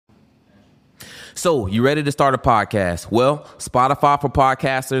So, you ready to start a podcast? Well, Spotify for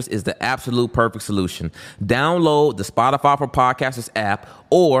Podcasters is the absolute perfect solution. Download the Spotify for Podcasters app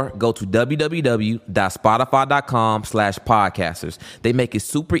or go to www.spotify.com/podcasters. They make it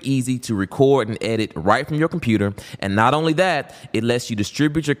super easy to record and edit right from your computer. And not only that, it lets you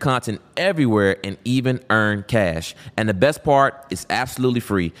distribute your content everywhere and even earn cash. And the best part, it's absolutely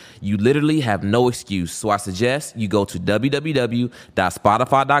free. You literally have no excuse. So I suggest you go to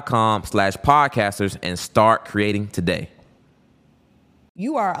www.spotify.com/podcasters and start creating today.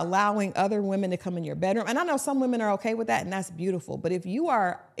 You are allowing other women to come in your bedroom. And I know some women are okay with that, and that's beautiful. But if you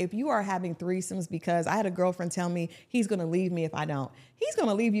are having threesomes, because I had a girlfriend tell me he's going to leave me if I don't, he's going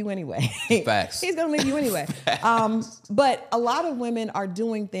to leave you anyway. Facts. He's going to leave you anyway. But a lot of women are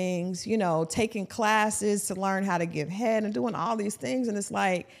doing things, taking classes to learn how to give head and doing all these things. And it's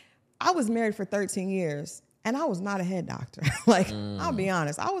like, I was married for 13 years and I was not a head doctor. I'll be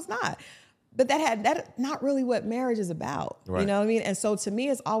honest, I was not. But that's not really what marriage is about. Right. You know what I mean? And so to me,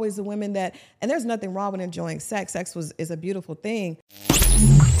 it's always the women that, and there's nothing wrong with enjoying sex. Sex is a beautiful thing.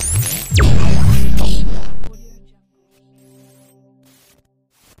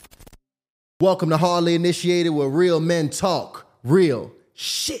 Welcome to Hardly Initiated, where real men talk real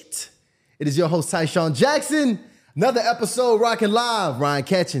shit. It is your host, Tyshawn Jackson. Another episode rocking live. Ryan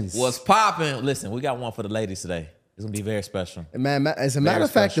Catchings. What's popping? Listen, we got one for the ladies today. It's going to be very special. Man, as a matter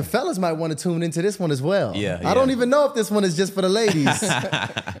of fact, the fellas might want to tune into this one as well. Yeah. I don't even know if this one is just for the ladies.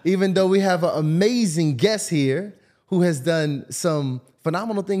 Even though we have an amazing guest here who has done some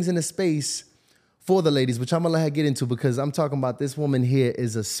phenomenal things in the space for the ladies, which I'm going to let her get into, because I'm talking about this woman here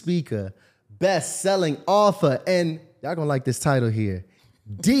is a speaker, best-selling author, and y'all going to like this title here,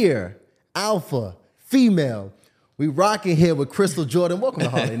 Dear Alpha Female. We rocking here with Crystal Jordan. Welcome to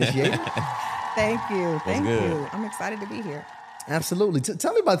Hardly Initiated. Thank you. Thank you. I'm excited to be here. Absolutely.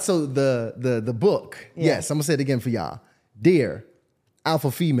 Tell me about the book. Yeah. Yes, I'm going to say it again for y'all. Dear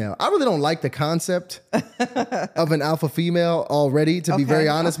Alpha Female. I really don't like the concept of an alpha female already, to be very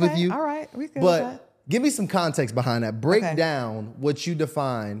honest with you. All right. We can. But give me some context behind that. Break down what you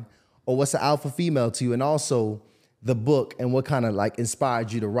define or what's an alpha female to you, and also the book and what kind of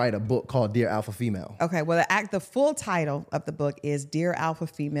inspired you to write a book called Dear Alpha Female. Okay, well, the full title of the book is Dear Alpha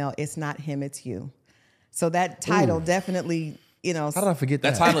Female, It's Not Him, It's You. So that title definitely, How did I forget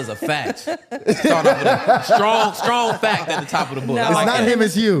that? That title is a fact. Start off with a strong fact at the top of the book. No, it's not him,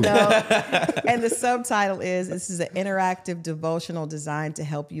 it's you. No. And the subtitle is, this is an interactive devotional designed to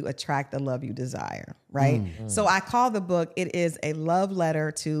help you attract the love you desire, right? So I call the book, it is a love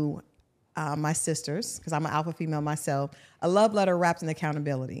letter to my sisters, because I'm an alpha female myself, a love letter wrapped in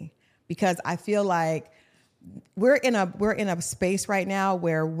accountability. Because I feel like we're in a space right now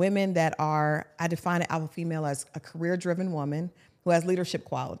where women that are, I define an alpha female as a career-driven woman who has leadership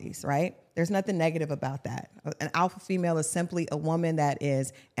qualities, right? There's nothing negative about that. An alpha female is simply a woman that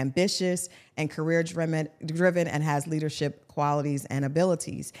is ambitious and career-driven and has leadership qualities and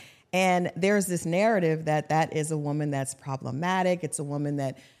abilities. And there's this narrative that is a woman that's problematic. It's a woman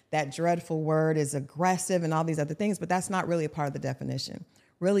that dreadful word is aggressive and all these other things, but that's not really a part of the definition.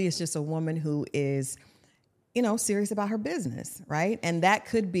 Really, it's just a woman who is, serious about her business, right? And that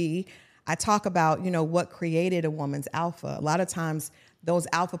could be, I talk about, what created a woman's alpha. A lot of times those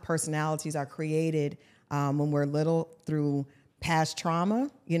alpha personalities are created when we're little through past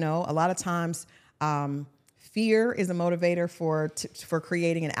trauma. A lot of times fear is a motivator for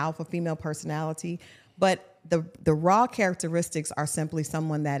creating an alpha female personality, but the raw characteristics are simply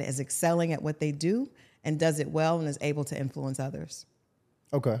someone that is excelling at what they do and does it well and is able to influence others.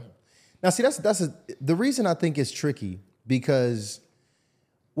 Okay. Now, see, that's the reason I think it's tricky, because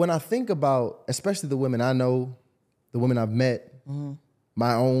when I think about, especially the women I know, the women I've met,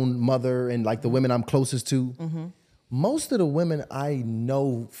 my own mother, and the women I'm closest to, most of the women I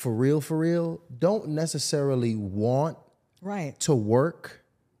know for real, don't necessarily want to work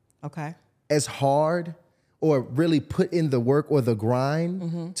as hard or really put in the work or the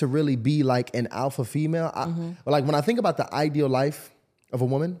grind to really be an alpha female. When I think about the ideal life of a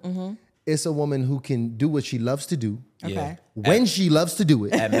woman, it's a woman who can do what she loves to do. Okay. When she loves to do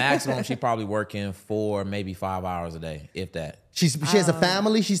it. At maximum, she's probably working 4, maybe 5 hours a day, if that. She has a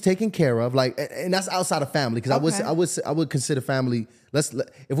family she's taking care of, and that's outside of family, because I would consider family. If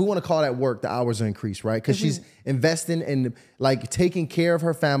we want to call that work, the hours are increased, right? Because she's investing in taking care of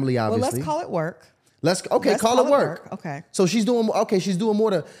her family. Obviously, well, let's call it work. Let's call it work. Okay. So she's doing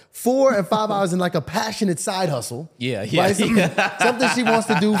more than 4 and 5 hours in a passionate side hustle. Yeah. Right? Something she wants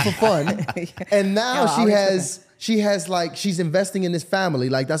to do for fun. And now she's investing in this family.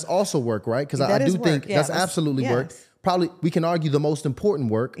 That's also work, right? Because I do think that's absolutely work. probably, we can argue, the most important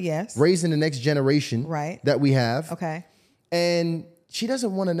work. Yes. Raising the next generation that we have. Okay. And she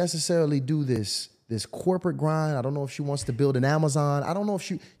doesn't want to necessarily do this corporate grind. I don't know if she wants to build an Amazon. I don't know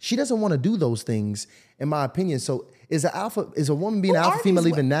if she doesn't want to do those things, in my opinion. So is a woman being an alpha female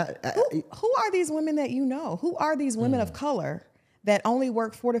even that? Who are these women that you know? Who are these women of color that only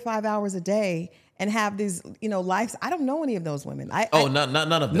work 4 to 5 hours a day and have these, lives? I don't know any of those women. None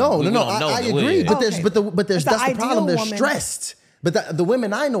of them. No. I agree. But there's that's the problem. They're woman. Stressed. But the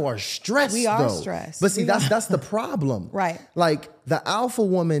women I know are stressed. We are stressed. But see, that's the problem. Right. Like the alpha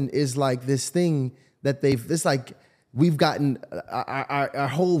woman is like this thing that it's like we've gotten, our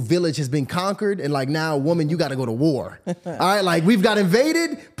whole village has been conquered, and like now, woman, you got to go to war. All right, like we've got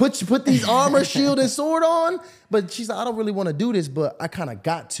invaded, put these armor, shield, and sword on. But she's like, I don't really want to do this, but I kind of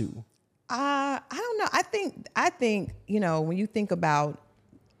got to. I don't know. I think, when you think about,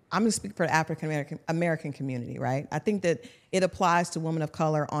 I'm going to speak for the African American community, right? I think that it applies to women of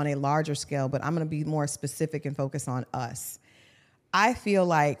color on a larger scale, but I'm going to be more specific and focus on us. I feel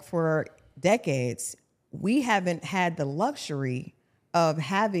like for decades, we haven't had the luxury of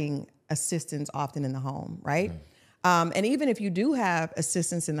having assistance often in the home, right? And even if you do have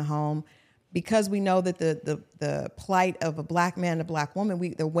assistance in the home, because we know that the plight of a black man and a black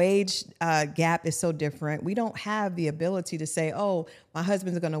woman, the wage gap is so different. We don't have the ability to say, oh, my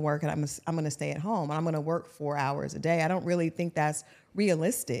husband's going to work and I'm going to stay at home and I'm going to work 4 hours a day. I don't really think that's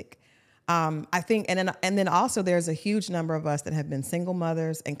realistic. I think, and then also there's a huge number of us that have been single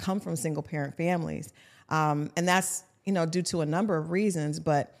mothers and come from single parent families. And that's, due to a number of reasons.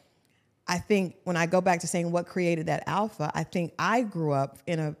 But I think when I go back to saying what created that alpha, I think I grew up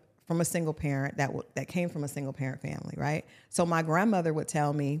from a single parent that came from a single parent family, right? So my grandmother would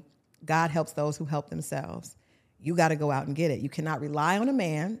tell me, God helps those who help themselves. You got to go out and get it. You cannot rely on a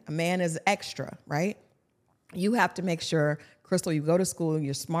man. A man is extra, right? You have to make sure, Crystal, you go to school,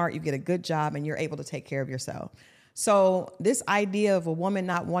 you're smart, you get a good job, and you're able to take care of yourself. So this idea of a woman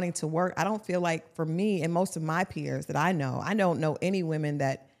not wanting to work, I don't feel like, for me and most of my peers that I don't know any women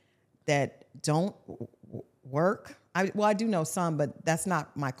that don't work. I do know some, but that's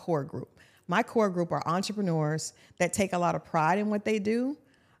not my core group. My core group are entrepreneurs that take a lot of pride in what they do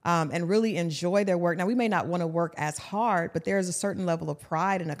and really enjoy their work. Now, we may not want to work as hard, but there's a certain level of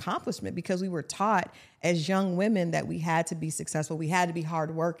pride and accomplishment because we were taught as young women that we had to be successful, we had to be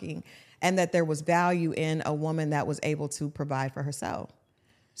hardworking, and that there was value in a woman that was able to provide for herself.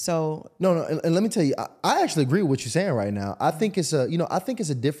 So no, and let me tell you, I actually agree with what you're saying right now. I think it's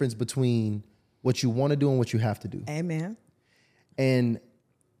a difference between what you want to do and what you have to do. Amen. And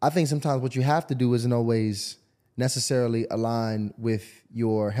I think sometimes what you have to do isn't always necessarily aligned with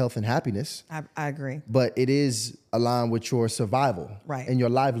your health and happiness. I agree. But it is aligned with your survival, right, and your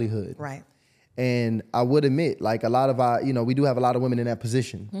livelihood. Right. And I would admit, like a lot of we do have a lot of women in that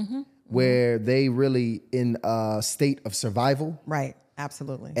position where they really in a state of survival. Right.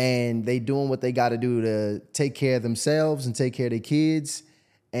 Absolutely. And they doing what they got to do to take care of themselves and take care of their kids.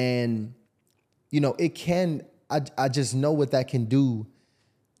 And it can, I just know what that can do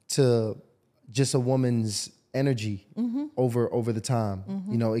to just a woman's energy over the time.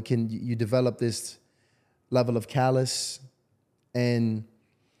 It can, you develop this level of callous, and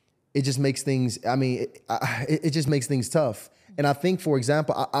it just makes things, it just makes things tough. And I think, for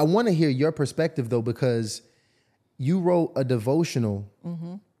example, I want to hear your perspective though, because you wrote a devotional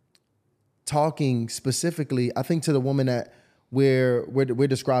talking specifically, I think, to the woman that we're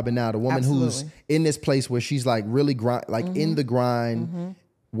describing now, the woman Absolutely. Who's in this place where she's like really in the grind,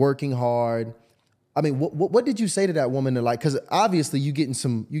 working hard. I mean, what did you say to that woman? Because obviously you're getting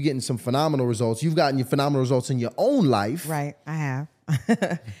some phenomenal results. You've gotten your phenomenal results in your own life. Right, I have.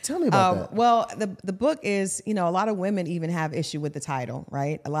 Tell me about that. Well, the book is, a lot of women even have issue with the title,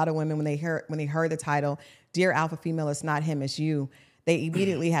 right? A lot of women, when they heard the title, Dear Alpha Female, It's Not Him, It's You, they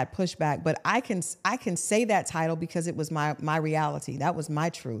immediately had pushback. But I can say that title because it was my reality. That was my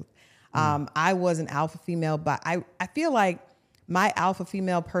truth. I was an alpha female, but I feel like my alpha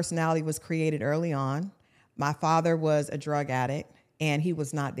female personality was created early on. My father was a drug addict, and he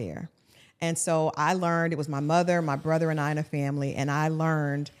was not there. And so I learned, it was my mother, my brother, and I in a family, and I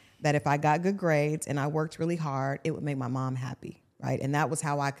learned that if I got good grades and I worked really hard, it would make my mom happy, right? And that was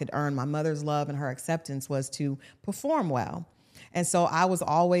how I could earn my mother's love and her acceptance, was to perform well. And so I was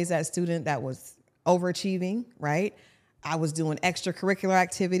always that student that was overachieving, right? I was doing extracurricular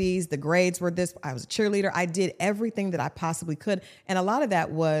activities. The grades were this. I was a cheerleader. I did everything that I possibly could. And a lot of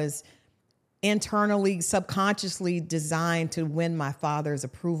that was internally, subconsciously designed to win my father's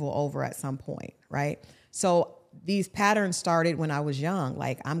approval over at some point, right? So these patterns started when I was young.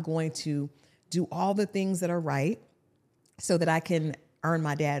 Like, I'm going to do all the things that are right. so that I can earn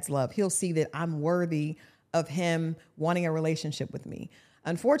my dad's love. He'll see that I'm worthy of him wanting a relationship with me.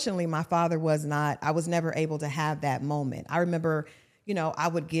 Unfortunately, my father was not, I was never able to have that moment. I remember, I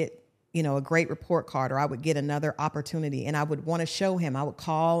would get, a great report card, or I would get another opportunity and I would want to show him. I would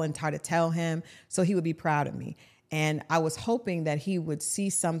call and try to tell him so he would be proud of me. And I was hoping that he would see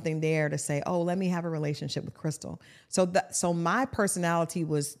something there to say, oh, let me have a relationship with Crystal. So my personality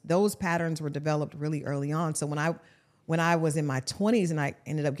those patterns were developed really early on. So when I was in my 20s and I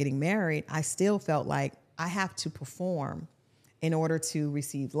ended up getting married, I still felt like I have to perform in order to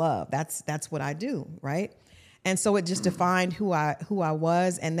receive love. That's what I do, right? And so it just defined who I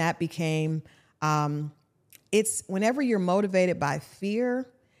was, and that became, it's whenever you're motivated by fear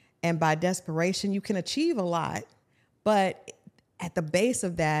and by desperation, you can achieve a lot, but at the base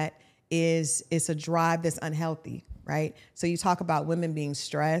of that is a drive that's unhealthy, right? So you talk about women being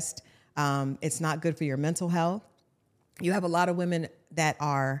stressed. It's not good for your mental health. You have a lot of women that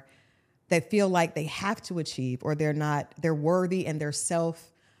feel like they have to achieve, or they're worthy, and their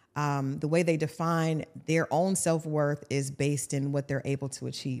the way they define their own self-worth is based in what they're able to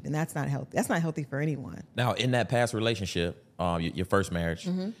achieve. And that's not healthy. That's not healthy for anyone. Now, in that past relationship, your first marriage,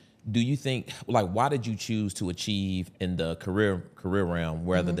 do you think, why did you choose to achieve in the career realm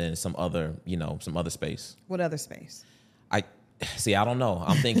rather than some other space? What other space? I don't know.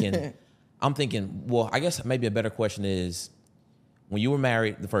 I'm thinking, well, I guess maybe a better question is, when you were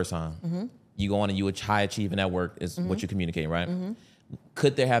married the first time, you go on and you were high achieving at work is what you're communicating, right?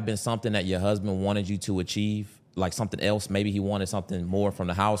 Could there have been something that your husband wanted you to achieve, like something else? Maybe he wanted something more from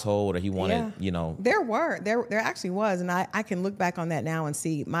the household, or he wanted, There actually was, and I can look back on that now and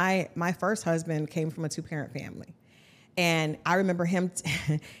see my first husband came from a 2-parent family. And I remember him,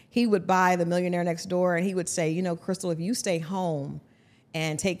 he would buy The Millionaire Next Door, and he would say, Crystal, if you stay home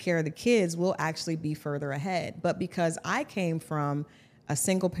and take care of the kids, we'll actually be further ahead. But because I came from a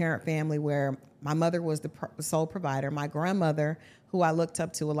single parent family where my mother was the sole provider, my grandmother, who I looked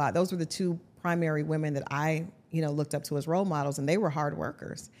up to a lot, those were the two primary women that I, looked up to as role models, and they were hard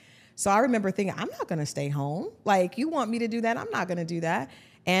workers. So I remember thinking, I'm not going to stay home. Like, you want me to do that? I'm not going to do that.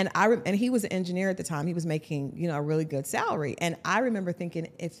 And and he was an engineer at the time. He was making, a really good salary. And I remember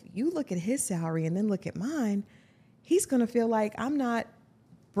thinking, if you look at his salary and then look at mine, he's going to feel like I'm not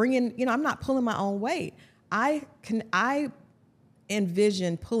I'm not pulling my own weight. I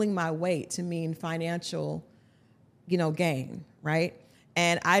envision pulling my weight to mean financial, gain, right?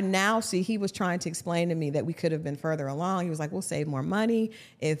 And I now see he was trying to explain to me that we could have been further along. He was like, we'll save more money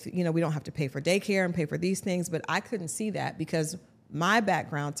if, we don't have to pay for daycare and pay for these things. But I couldn't see that because my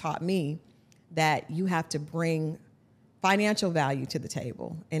background taught me that you have to bring financial value to the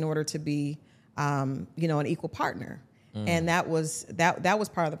table in order to be, an equal partner. And that was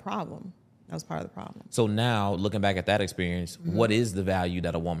part of the problem. That was part of the problem. So now, looking back at that experience, what is the value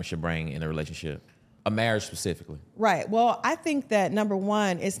that a woman should bring in a relationship, a marriage specifically? Right. Well, I think that number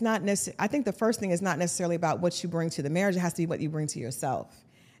one, it's not necessarily. I think the first thing is not necessarily about what you bring to the marriage. It has to be what you bring to yourself.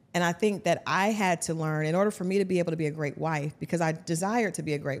 And I think that I had to learn, in order for me to be able to be a great wife, because I desired to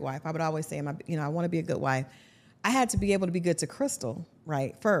be a great wife. I would always say, I want to be a good wife. I had to be able to be good to Crystal,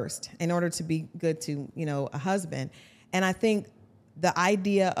 right, first, in order to be good to, a husband. And I think the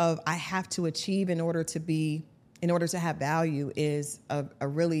idea of I have to achieve in order to have value is a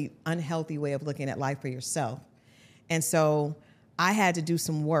really unhealthy way of looking at life for yourself. And so I had to do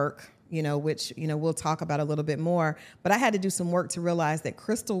some work, which, we'll talk about a little bit more, but I had to do some work to realize that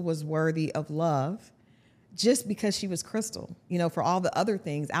Crystal was worthy of love just because she was Crystal, for all the other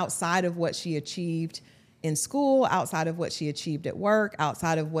things outside of what she achieved in school, outside of what she achieved at work,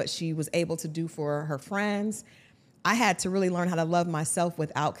 outside of what she was able to do for her friends. I had to really learn how to love myself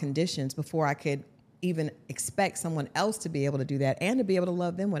without conditions before I could even expect someone else to be able to do that and to be able to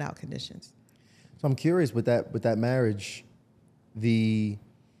love them without conditions. So I'm curious with that marriage, it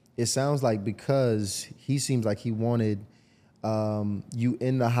sounds like because he seems like he wanted you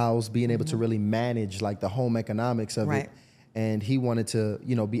in the house, being able to really manage like the home economics of it, and he wanted to,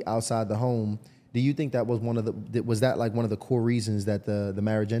 be outside the home. Do you think that was one of the core reasons that the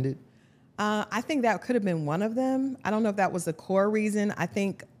marriage ended? I think that could have been one of them. I don't know if that was the core reason. I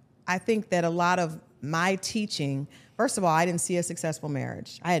think that a lot of my teaching, first of all, I didn't see a successful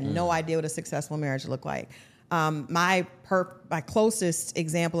marriage. I had no idea what a successful marriage looked like. My closest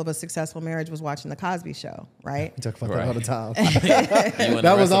example of a successful marriage was watching The Cosby Show, right? We talk about that all the time.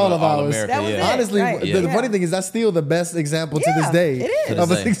 That was all of ours. That was it. Honestly, right. the funny thing is that's still the best example to this day it is. of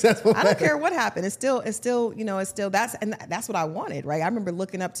a successful marriage. I don't care what happened. It's still, that's what I wanted, right? I remember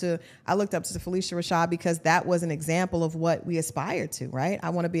looked up to Felicia Rashad because that was an example of what we aspired to, right? I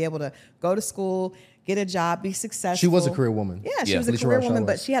want to be able to go to school, get a job, be successful. She was a career woman. Yeah, she Yeah. was a Alicia career Rashad woman,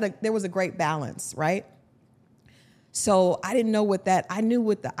 but was. there was a great balance, right? So I didn't know I knew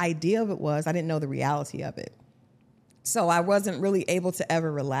what the idea of it was. I didn't know the reality of it. So I wasn't really able to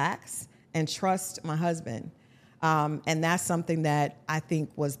ever relax and trust my husband. And that's something that I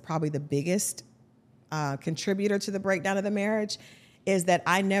think was probably the biggest contributor to the breakdown of the marriage, is that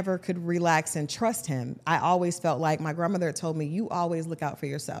I never could relax and trust him. I always felt like my grandmother had told me, you always look out for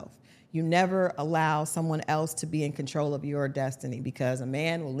yourself. You never allow someone else to be in control of your destiny, because a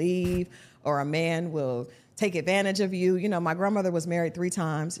man will leave or a man will take advantage of you. You know, my grandmother was married 3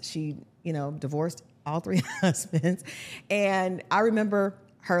 times. She, divorced all 3 husbands. And I remember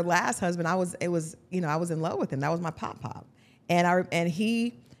her last husband, I was in love with him. That was my pop. And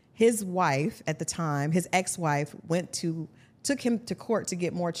his wife at the time, his ex-wife, took him to court to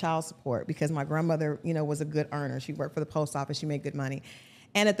get more child support, because my grandmother, was a good earner. She worked for the post office. She made good money.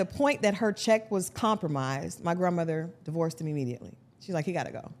 And at the point that her check was compromised, my grandmother divorced him immediately. She's like, he got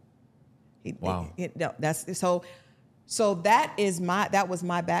to go. Wow. No, that's so that was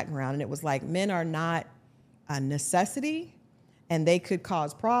my background. And it was like, men are not a necessity, and they could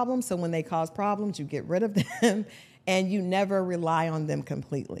cause problems. So when they cause problems, you get rid of them and you never rely on them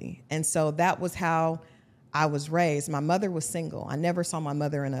completely. And so that was how I was raised. My mother was single. I never saw my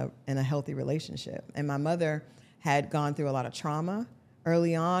mother in a healthy relationship. And my mother had gone through a lot of trauma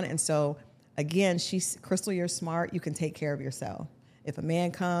early on. And so again, Crystal, you're smart. You can take care of yourself. If a man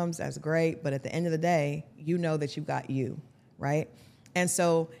comes, that's great. But at the end of the day, you know that you've got you, right? And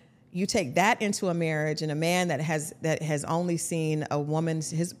so you take that into a marriage, and a man that has only seen a woman.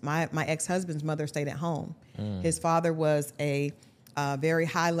 My ex-husband's mother stayed at home. His father was a very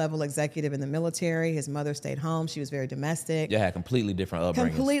high-level executive in the military. His mother stayed home. She was very domestic. Yeah, had completely different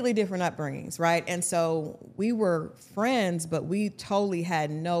upbringings. Completely different upbringings, right? And so we were friends, but we totally had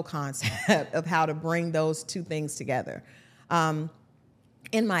no concept of how to bring those 2 things together.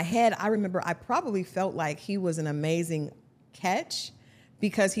 In my head, I remember I probably felt like he was an amazing catch,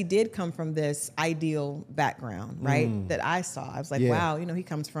 because he did come from this ideal background, right? That I saw. I was like, wow, he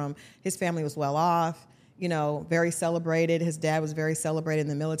comes from, his family was well off, very celebrated. His dad was very celebrated in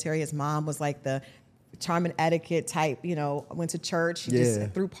the military. His mom was like the charming etiquette type, went to church, she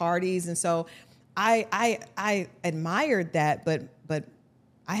just threw parties. And so I admired that, but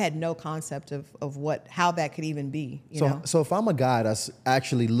I had no concept of how that could even be. So if I'm a guy that's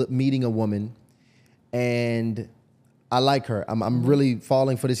actually meeting a woman and I like her, I'm really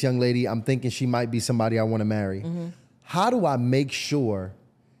falling for this young lady, I'm thinking she might be somebody I want to marry. How do I make sure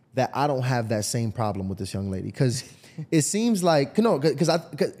that I don't have that same problem with this young lady? Because it seems like,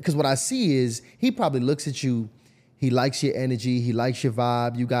 because what I see is he probably looks at you, he likes your energy, he likes your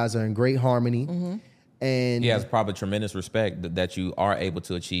vibe, you guys are in great harmony. And he has probably tremendous respect that you are able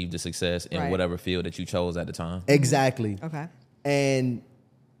to achieve the success in whatever field that you chose at the time. Exactly. Okay. And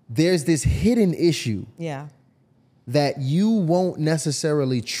there's this hidden issue. Yeah. That you won't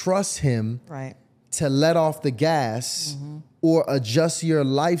necessarily trust him to let off the gas or adjust your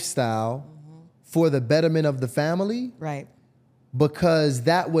lifestyle for the betterment of the family. Right. Because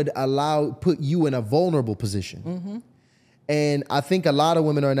that would put you in a vulnerable position. And I think a lot of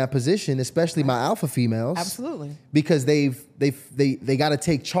women are in that position, especially my alpha females. Absolutely. Because they got to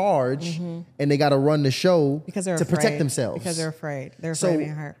take charge and they got to run the show to protect themselves. Because they're afraid. They're afraid of being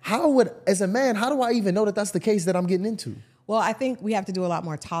hurt. As a man, how do I even know that that's the case that I'm getting into? Well, I think we have to do a lot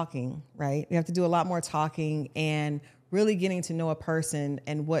more talking, right? We have to do a lot more talking and really getting to know a person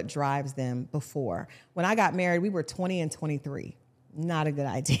and what drives them before. When I got married, we were 20 and 23. Not a good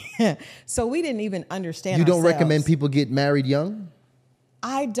idea. So we didn't even understand You don't ourselves. recommend people get married young?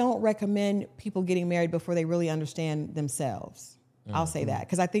 I don't recommend people getting married before they really understand themselves. I'll say that,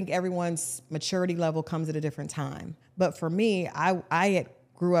 because I think everyone's maturity level comes at a different time. But for me, I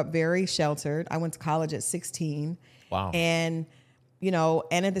grew up very sheltered. I went to college at 16. Wow. And,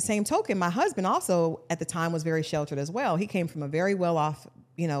 and at the same token, my husband also at the time was very sheltered as well. He came from a very well-off,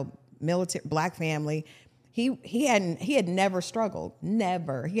 military Black family. He had never struggled,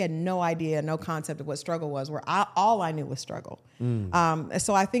 never. He had no idea, no concept of what struggle was. All I knew was struggle.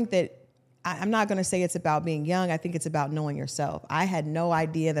 So I think that I'm not going to say it's about being young. I think it's about knowing yourself. I had no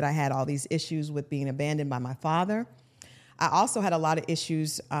idea that I had all these issues with being abandoned by my father. I also had a lot of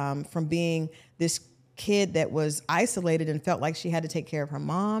issues from being this kid that was isolated and felt like she had to take care of her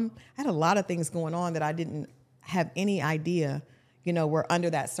mom. I had a lot of things going on that I didn't have any idea were under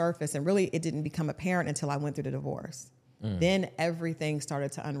that surface. And really, it didn't become apparent until I went through the divorce. Then everything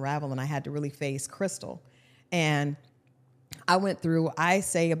started to unravel, and I had to really face Crystal. And I went through, I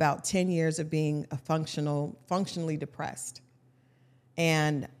say, about 10 years of being functionally depressed.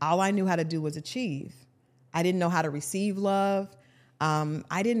 And all I knew how to do was achieve. I didn't know how to receive love.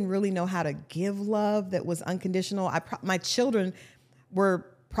 I didn't really know how to give love that was unconditional. My children were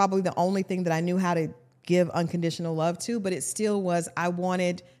probably the only thing that I knew how to give unconditional love to, but it still was, I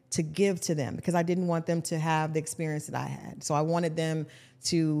wanted to give to them because I didn't want them to have the experience that I had. So I wanted them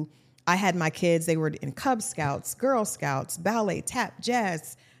to, I had my kids, they were in Cub Scouts, Girl Scouts, ballet, tap,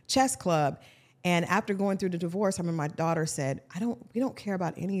 jazz, chess club. And after going through the divorce, I remember my daughter said, we don't care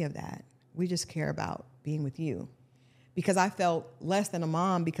about any of that. We just care about being with you. Because I felt less than a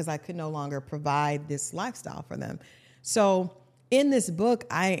mom because I could no longer provide this lifestyle for them. So in this book,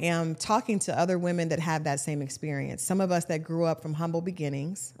 I am talking to other women that have that same experience. Some of us that grew up from humble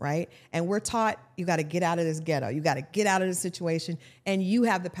beginnings, right? And we're taught you got to get out of this ghetto. You got to get out of this situation, and you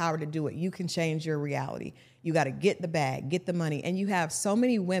have the power to do it. You can change your reality. You got to get the bag, get the money. And you have so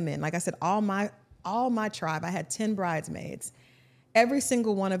many women. Like I said, all my tribe, I had 10 bridesmaids. Every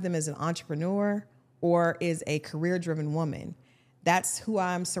single one of them is an entrepreneur or is a career-driven woman. That's who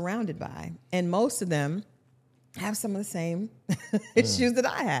I'm surrounded by. And most of them have some of the same issues that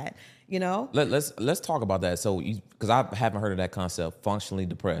I had, you know? Let's talk about that. So, because I haven't heard of that concept, functionally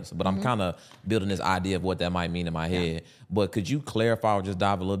depressed, but I'm kind of building this idea of what that might mean in my head. But could you clarify or just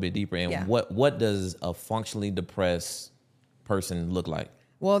dive a little bit deeper in what does a functionally depressed person look like?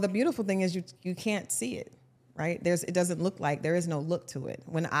 Well, the beautiful thing is you can't see it, right? It doesn't look like, there is no look to it.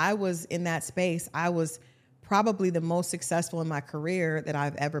 When I was in that space, I was probably the most successful in my career that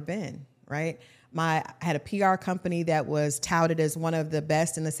I've ever been, right? I had a PR company that was touted as one of the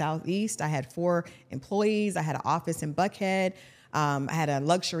best in the Southeast. I had 4 employees. I had an office in Buckhead. I had a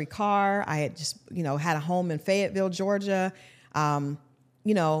luxury car. I had just, had a home in Fayetteville, Georgia. I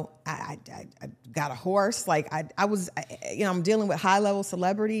got a horse. Like I'm dealing with high level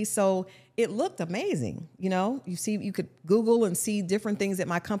celebrities. So it looked amazing. You could Google and see different things that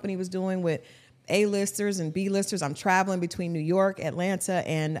my company was doing with A-listers and B-listers. I'm traveling between New York, Atlanta,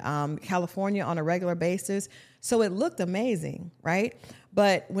 and California on a regular basis. So it looked amazing, right?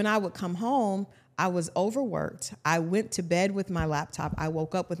 But when I would come home, I was overworked. I went to bed with my laptop. I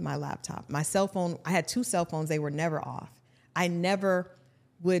woke up with my laptop. My cell phone, I had 2 cell phones. They were never off. I never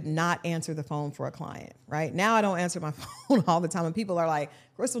would not answer the phone for a client, right? Now I don't answer my phone all the time. And people are like,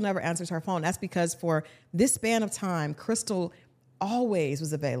 Crystal never answers her phone. That's because for this span of time, Crystal always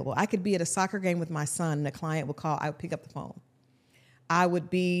was available. I could be at a soccer game with my son and a client would call. I would pick up the phone. I would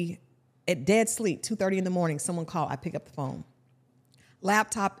be at dead sleep, 2:30 in the morning, someone called, I pick up the phone.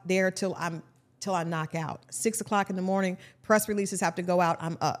 Laptop there till I knock out. 6 o'clock in the morning, press releases have to go out,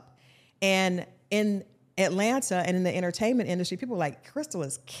 I'm up. And in Atlanta and in the entertainment industry, people were like, Crystal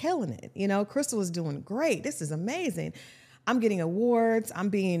is killing it. Crystal is doing great. This is amazing. I'm getting awards. I'm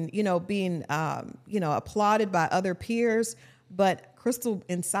being applauded by other peers. But Crystal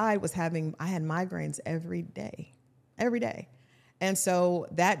inside I had migraines every day. And so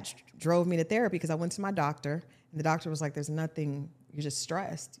that drove me to therapy because I went to my doctor and the doctor was like, there's nothing, you're just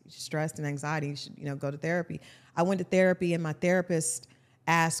stressed. You're stressed and anxiety. You should, go to therapy. I went to therapy and my therapist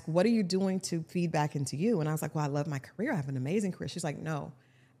asked, what are you doing to feed back into you? And I was like, well, I love my career. I have an amazing career. She's like, no,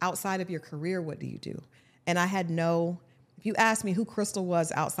 outside of your career, what do you do? And I had if you asked me who Crystal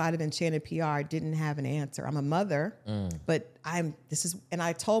was outside of Enchanted PR, I didn't have an answer. I'm a mother, but and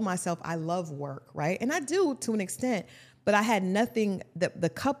I told myself I love work, right? And I do to an extent, but I had nothing, the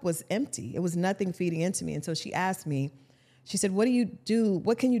cup was empty. It was nothing feeding into me. And so she asked me, she said, what do you do?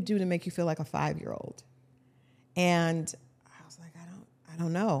 What can you do to make you feel like a 5-year-old? And I was like, I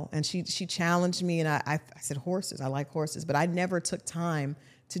don't know. And she challenged me and I said, horses, I like horses, but I never took time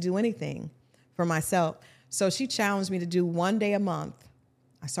to do anything for myself. So she challenged me to do 1 day a month.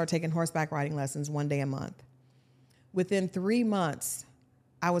 I started taking horseback riding lessons 1 day a month. Within 3 months,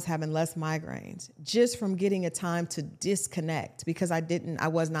 I was having less migraines just from getting a time to disconnect because I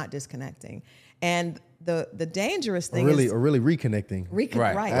was not disconnecting. And the dangerous thing is really reconnecting.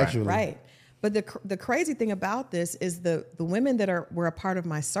 Right. But the crazy thing about this is the women that were a part of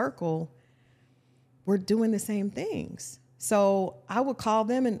my circle were doing the same things. So I would call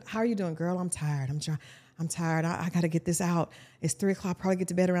them and, how are you doing? Girl, I'm tired. I'm tired. I got to get this out. It's 3 o'clock. Probably get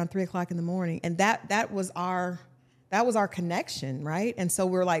to bed around 3 o'clock in the morning. And that was our connection, right? And so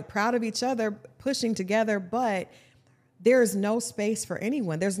we're like proud of each other, pushing together, but there's no space for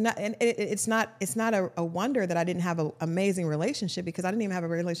anyone. There's not, and it's not a wonder that I didn't have an amazing relationship because I didn't even have a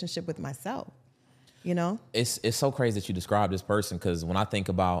relationship with myself. It's so crazy that you describe this person because when I think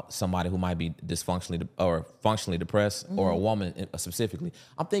about somebody who might be dysfunctionally or functionally depressed or a woman specifically,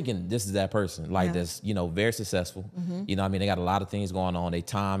 I'm thinking this is that person that's very successful. They got a lot of things going on. Their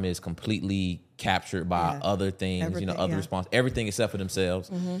time is completely captured by other things, other response, everything except for themselves.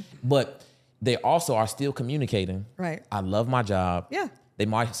 But they also are still communicating. Right. I love my job. Yeah. They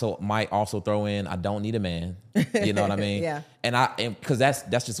might also throw in, I don't need a man. You know what I mean? Yeah. And because that's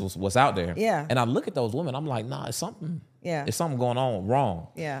just what's out there. Yeah. And I look at those women, I'm like, nah, it's something. Yeah. It's something going on wrong.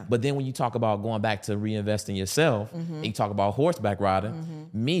 Yeah. But then when you talk about going back to reinvesting yourself, and you talk about horseback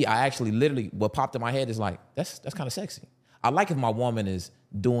riding, I actually literally, what popped in my head is like, that's kind of sexy. I like if my woman is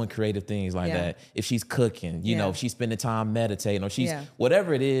doing creative things like that. If she's cooking, you know, if she's spending time meditating, or she's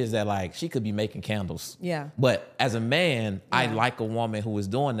whatever it is that, like, she could be making candles. Yeah. But as a man, I like a woman who is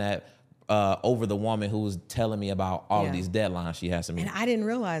doing that over the woman who was telling me about all of these deadlines she has to meet. And I didn't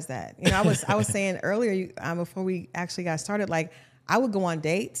realize that. You know, I was saying earlier before we actually got started, like, I would go on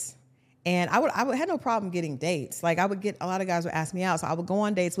dates, and I would had no problem getting dates. Like, I would get, a lot of guys would ask me out, so I would go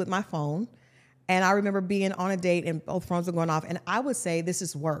on dates with my phone. And I remember being on a date and both phones were going off, and I would say, this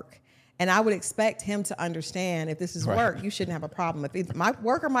is work. And I would expect him to understand, if this is work, you shouldn't have a problem. If it's my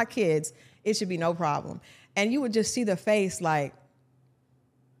work or my kids, it should be no problem. And you would just see the face like,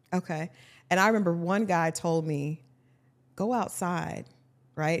 okay. And I remember one guy told me, go outside,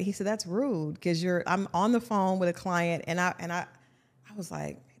 right? He said, that's rude, because I'm on the phone with a client, and I was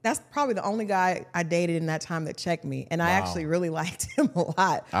like, that's probably the only guy I dated in that time that checked me. And I actually really liked him a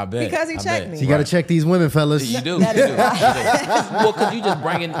lot. I bet. Because he checked me. So you got to check these women, fellas. You do. That You is do. right. Well, because you just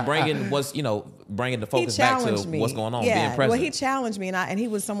bringing what's, bringing the focus back to what's going on, being present. Well, he challenged me, and he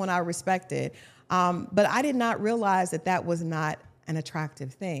was someone I respected. But I did not realize that was not an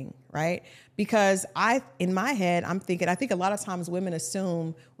attractive thing, right? Because in my head, I think a lot of times women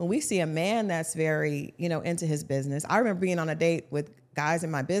assume when we see a man that's very, into his business. I remember being on a date with guys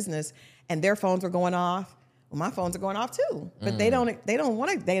in my business, and their phones were going off. Well, my phones are going off too, but they don't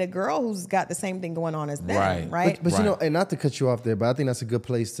want to date a girl who's got the same thing going on as them, right? But and not to cut you off there, but I think that's a good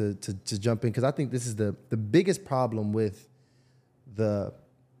place to jump in, because I think this is the biggest problem with the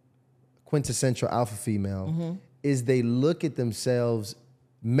quintessential alpha female is they look at themselves,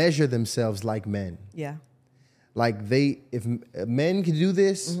 measure themselves like men. Yeah. Like if men can do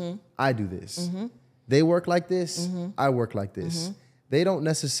this, I do this. They work like this, I work like this. They don't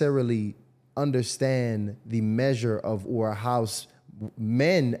necessarily understand the measure of, or how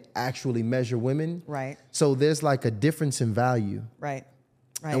men actually measure women. Right. So there's like a difference in value. Right.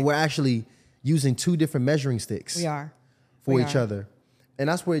 And we're actually using two different measuring sticks. We are. For each other. And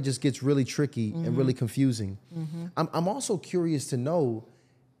that's where it just gets really tricky and really confusing. I'm also curious to know,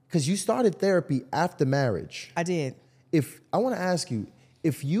 because you started therapy after marriage. I did. I want to ask you,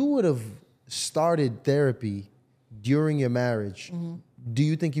 if you would have started therapy during your marriage, do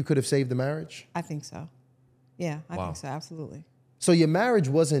you think you could have saved the marriage? I think so. Yeah, I think so. Absolutely. So your marriage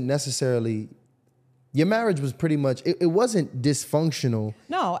wasn't necessarily, your marriage was pretty much, it wasn't dysfunctional.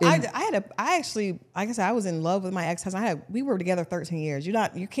 No, I actually, like I said, I was in love with my ex-husband. We were together 13 years.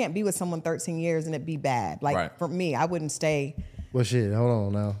 You can't be with someone 13 years and it be bad. Like for me, I wouldn't stay. Well, shit, hold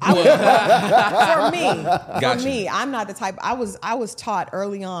on now. For me, I'm not the type. I was taught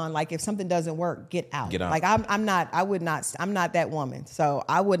early on, like, if something doesn't work, get out. Like I'm not that woman. So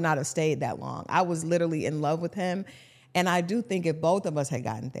I would not have stayed that long. I was literally in love with him. And I do think if both of us had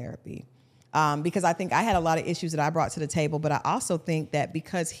gotten therapy, because I think I had a lot of issues that I brought to the table, but I also think that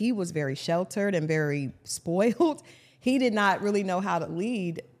because he was very sheltered and very spoiled, he did not really know how to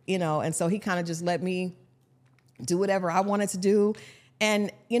lead, and so he kind of just let me do whatever I wanted to do.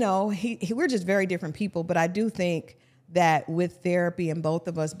 And, we're just very different people. But I do think that with therapy and both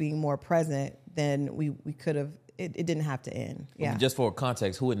of us being more present, then we could have, it didn't have to end. Yeah. Just for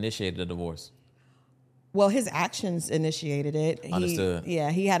context, who initiated the divorce? Well, his actions initiated it. Understood.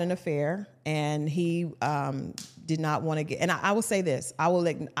 He had an affair, and he did not want to get, and I will say this,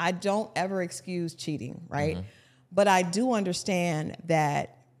 I don't ever excuse cheating, right? But I do understand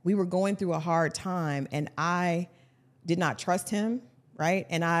that we were going through a hard time, and I did not trust him, right?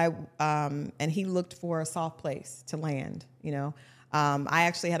 And and he looked for a soft place to land, I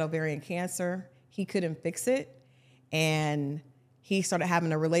actually had ovarian cancer. He couldn't fix it, and he started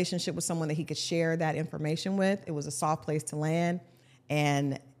having a relationship with someone that he could share that information with. It was a soft place to land,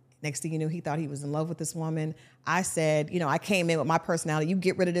 and next thing you knew, he thought he was in love with this woman. I said, I came in with my personality, you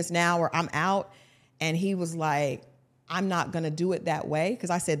get rid of this now or I'm out. And he was like, I'm not going to do it that way. Because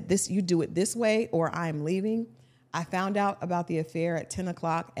I said, you do it this way or I'm leaving. I found out about the affair at 10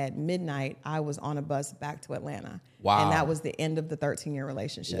 o'clock. At midnight, I was on a bus back to Atlanta. Wow. And that was the end of the 13-year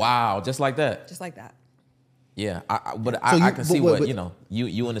relationship. Wow. Just like that? Just like that. Yeah. I can see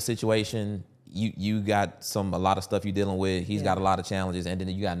you in a situation, you got a lot of stuff you're dealing with. He's got a lot of challenges. And then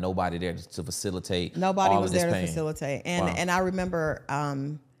you got nobody there to facilitate. Nobody all was of this there pain. to facilitate. And I remember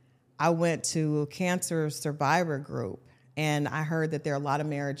I went to a cancer survivor group, And I heard that there are a lot of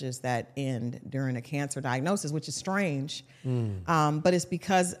marriages that end during a cancer diagnosis, which is strange. But it's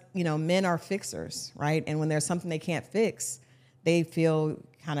because, men are fixers, right? And when there's something they can't fix, they feel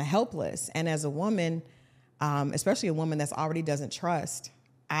kind of helpless. And as a woman, especially a woman that's already doesn't trust,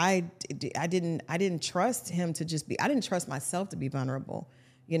 I didn't trust him to just be, I didn't trust myself to be vulnerable,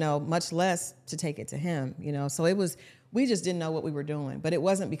 much less to take it to him, So we just didn't know what we were doing, but it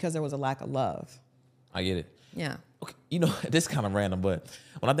wasn't because there was a lack of love. I get it. Yeah. Okay, this is kind of random, but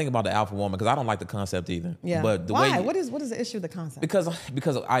when I think about the alpha woman, because I don't like the concept either. Yeah. But the Why? way What is the issue of the concept?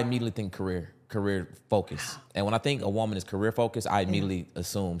 because I immediately think career focus, and when I think a woman is career focused, I immediately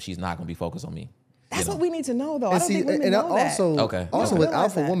assume she's not going to be focused on me. That's what we need to know, though. I And don't see, think women and know that. also, Okay. also You with don't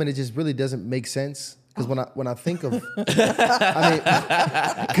realize alpha that. woman, it just really doesn't make sense. Because when I think of,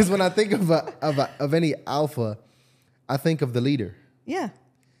 because when I think of any alpha, I think of the leader. Yeah.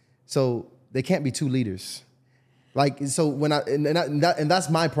 So there can't be two leaders. Like, so when and that's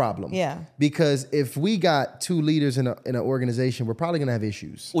my problem. Yeah. Because if we got two leaders in an organization, we're probably gonna have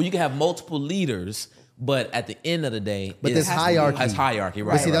issues. Well, you can have multiple leaders, but at the end of the day, But there's hierarchy. It's hierarchy,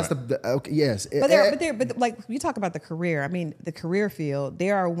 right? But see, right. that's okay, yes. But like you talk about the career. I mean, the career field.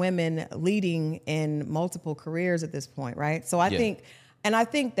 There are women leading in multiple careers at this point, right? So I think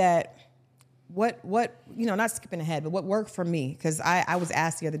that what not skipping ahead, but what worked for me, because I was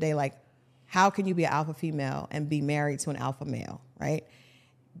asked the other day, like, how can you be an alpha female and be married to an alpha male, right?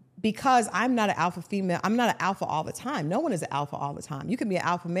 Because I'm not an alpha female, I'm not an alpha all the time. No one is an alpha all the time. You can be an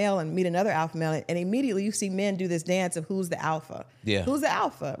alpha male and meet another alpha male, and immediately you see men do this dance of who's the alpha. Yeah. Who's the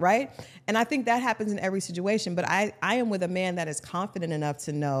alpha, right? And I think that happens in every situation, but I am with a man that is confident enough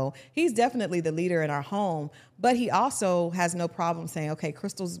to know he's definitely the leader in our home, but he also has no problem saying, okay,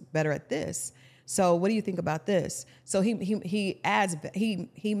 Crystal's better at this. So what do you think about this? So he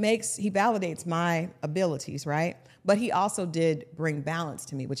validates my abilities, right? But he also did bring balance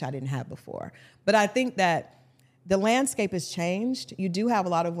to me, which I didn't have before. But I think that the landscape has changed. You do have a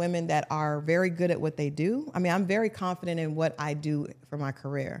lot of women that are very good at what they do. I mean, I'm very confident in what I do for my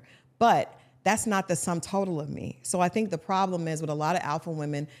career, but that's not the sum total of me. So I think the problem is with a lot of alpha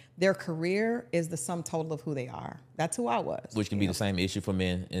women, their career is the sum total of who they are. That's who I was. Which can be the same issue for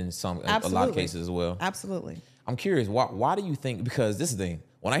men in Absolutely. a lot of cases as well. Absolutely. I'm curious, why do you think, because this is the thing,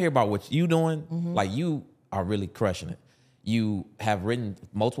 when I hear about what you doing, like you are really crushing it. You have written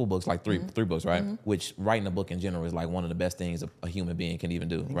multiple books, like three books, right? Which writing a book in general is like one of the best things a human being can even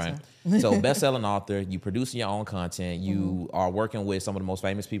do, right? So best-selling author, you producing your own content, you are working with some of the most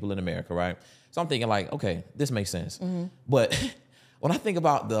famous people in America, right? So I'm thinking like, okay, this makes sense. But when I think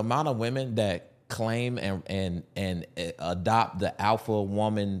about the amount of women that claim and adopt the alpha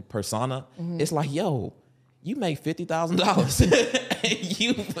woman persona, it's like, yo, you make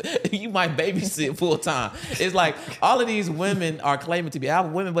 $50,000. You might babysit full time. It's like all of these women are claiming to be alpha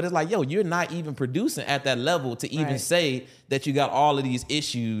women, but it's like, yo, you're not even producing at that level to even say that you got all of these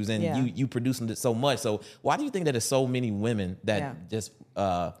issues and you producing it so much. So why do you think that there's so many women that just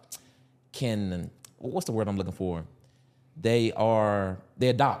what's the word I'm looking for? They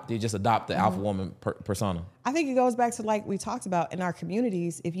just adopt the alpha woman persona. I think it goes back to like we talked about in our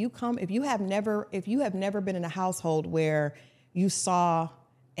communities. If you have never been in a household where you saw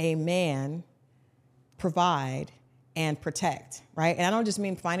a man provide and protect, right? And I don't just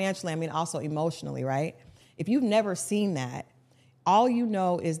mean financially, I mean also emotionally, right? If you've never seen that, all you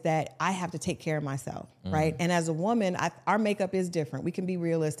know is that I have to take care of myself, right? And as a woman, our makeup is different. We can be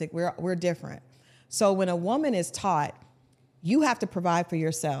realistic. We're different. So when a woman is taught, you have to provide for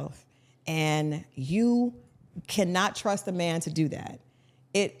yourself, and you cannot trust a man to do that,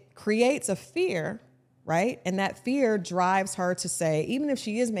 it creates a fear, right? And that fear drives her to say, even if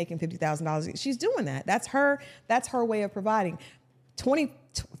she is making $50,000, she's doing that. That's her way of providing.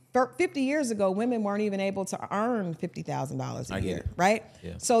 50 years ago, women weren't even able to earn $50,000 a year, right?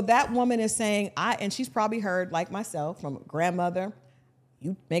 Yeah. So that woman is saying, and she's probably heard, like myself, from grandmother,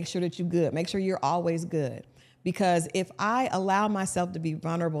 you make sure that you're good. Make sure you're always good. Because if I allow myself to be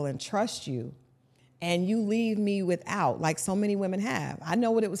vulnerable and trust you, and you leave me without, like so many women have. I know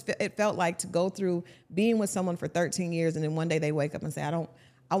what it felt like to go through being with someone for 13 years, and then one day they wake up and say,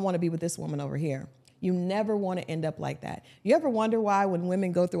 I want to be with this woman over here. You never want to end up like that. You ever wonder why when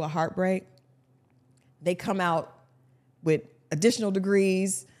women go through a heartbreak, they come out with additional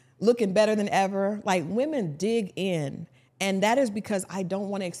degrees, looking better than ever? Like, women dig in. And that is because I don't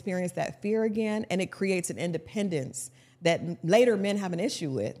want to experience that fear again, and it creates an independence that later men have an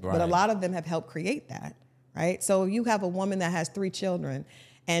issue with. Right. But a lot of them have helped create that, right? So you have a woman that has 3 children,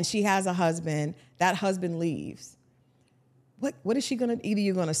 and she has a husband. That husband leaves. What is she gonna? Either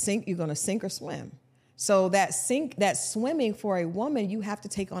you're gonna sink or swim. So that swimming for a woman, you have to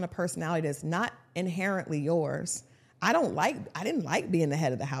take on a personality that's not inherently yours. I didn't like being the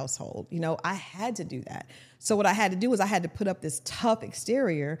head of the household. You know, I had to do that. So what I had to do was I had to put up this tough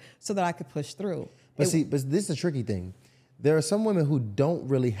exterior so that I could push through. But this is a tricky thing. There are some women who don't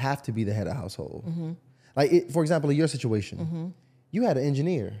really have to be the head of household. Mm-hmm. Like, for example, in your situation, Mm-hmm. you had an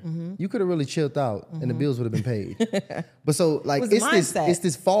engineer. Mm-hmm. You could have really chilled out and the bills would have been paid. But so, like, It was it's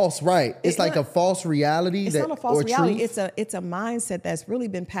this false, right? It's like look, a false reality. It's that, not a false or reality. Truth. It's a mindset that's really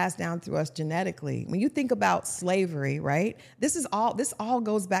been passed down through us genetically. When you think about slavery, right? This all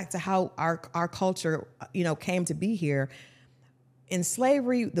goes back to how our culture, you know, came to be here. In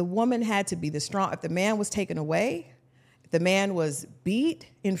slavery, the woman had to be the strong. If the man was taken away, if the man was beat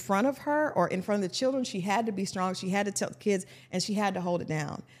in front of her or in front of the children, she had to be strong. She had to tell the kids, and she had to hold it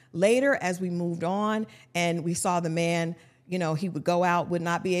down. Later, as we moved on and we saw the man, you know, he would go out, would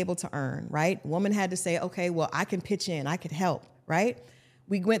not be able to earn, right? Woman had to say, okay, well, I can pitch in, I could help, right?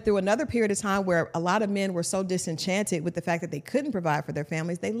 We went through another period of time where a lot of men were so disenchanted with the fact that they couldn't provide for their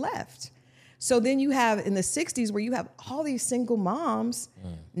families, they left. So then you have in the 60s where you have all these single moms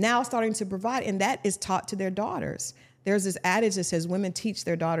now starting to provide, and that is taught to their daughters. There's this adage that says women teach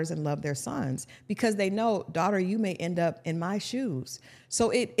their daughters and love their sons because they know, daughter, you may end up in my shoes.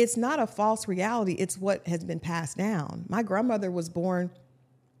 So it's not a false reality. It's what has been passed down. My grandmother was born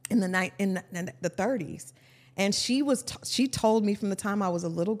in the 30s, and she told me from the time I was a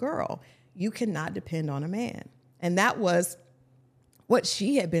little girl, you cannot depend on a man. And that was what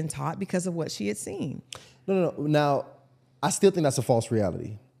she had been taught because of what she had seen. No. Now, I still think that's a false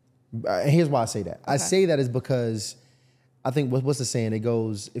reality. And here's why I say that. I say that is because I think what's the saying? It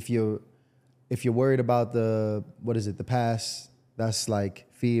goes, if you're worried about the past, that's like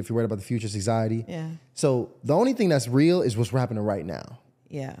fear. If you're worried about the future, it's anxiety. Yeah. So the only thing that's real is what's happening right now.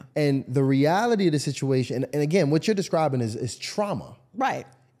 Yeah. And the reality of the situation, and again, what you're describing is trauma. Right.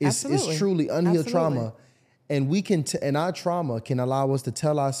 It's truly unhealed trauma. And we can, and our trauma can allow us to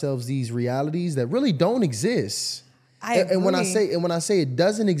tell ourselves these realities that really don't exist. And when I say it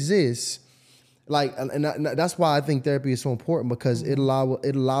doesn't exist, like, and that's why I think therapy is so important because it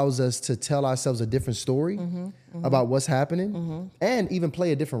allows us to tell ourselves a different story about what's happening and even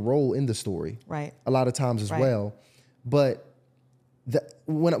play a different role in the story. Right. A lot of times as well. But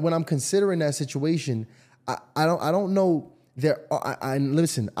when I'm considering that situation, I don't know.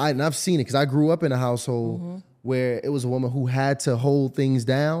 I've seen it because I grew up in a household where it was a woman who had to hold things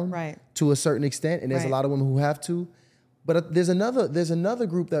down to a certain extent, and there's a lot of women who have to. But there's another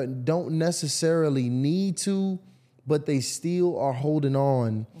group that don't necessarily need to, but they still are holding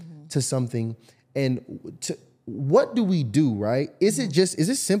on to something. And what do we do, right? Is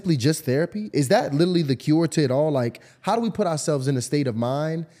it simply just therapy? Is that literally the cure to it all? Like, how do we put ourselves in a state of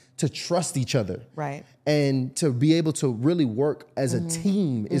mind to trust each other? Right. And to be able to really work as a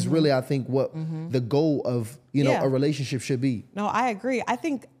team is really, I think, what the goal of, a relationship should be. No, I agree. I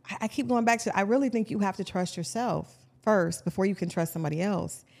think I keep going back to, I really think you have to trust yourself first before you can trust somebody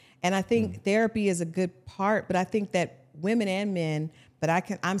else. And I think therapy is a good part, but I think that women and men, but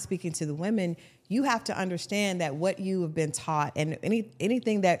I'm speaking to the women, you have to understand that what you have been taught and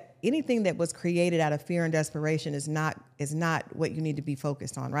anything that was created out of fear and desperation is not what you need to be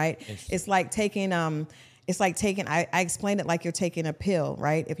focused on, right? It's like taking I explain it like you're taking a pill,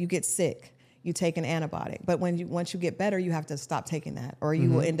 right? If you get sick, you take an antibiotic, but once you get better, you have to stop taking that, or you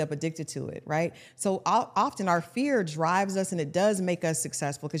will end up addicted to it, right? So often our fear drives us, and it does make us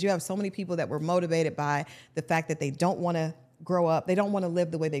successful because you have so many people that were motivated by the fact that they don't want to grow up, they don't want to live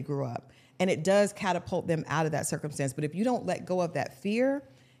the way they grew up, and it does catapult them out of that circumstance. But if you don't let go of that fear,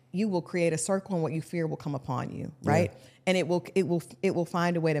 you will create a circle, and what you fear will come upon you, right? Yeah. And it will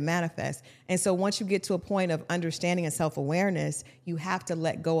find a way to manifest. And so once you get to a point of understanding and self-awareness, you have to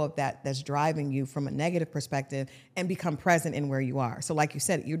let go of that's driving you from a negative perspective and become present in where you are. So like you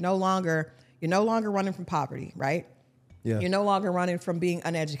said, you're no longer running from poverty, right? Yeah. You're no longer running from being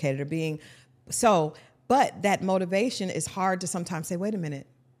uneducated or but that motivation is hard to sometimes say, wait a minute,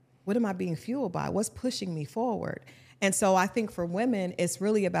 what am I being fueled by? What's pushing me forward? And so I think for women, it's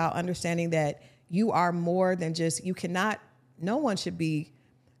really about understanding that you are more than just, no one should be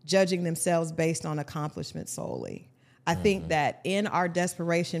judging themselves based on accomplishment solely. I think that in our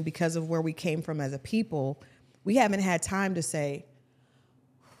desperation, because of where we came from as a people, we haven't had time to say,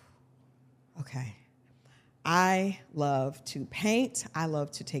 okay, I love to paint. I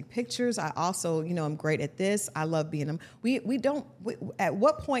love to take pictures. I also, I'm great at this. I love being them. At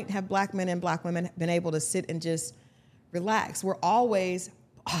what point have Black men and Black women been able to sit and just relax? We're always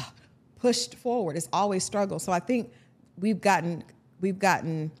pushed forward. It's always struggle. So I think we've gotten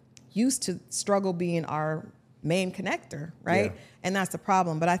used to struggle being our main connector, right? Yeah. And that's the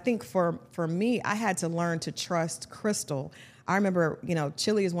problem. But I think for me, I had to learn to trust Crystal. I remember,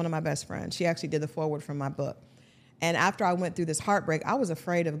 Chili is one of my best friends. She actually did the foreword from my book. And after I went through this heartbreak, I was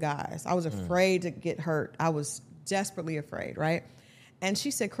afraid of guys. I was afraid to get hurt. I was desperately afraid, right? And she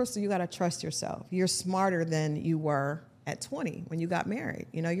said, Crystal, you got to trust yourself. You're smarter than you were at 20 when you got married.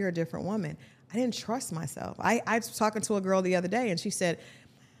 You're a different woman. I didn't trust myself. I was talking to a girl the other day, and she said,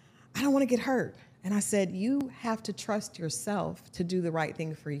 I don't want to get hurt. And I said, you have to trust yourself to do the right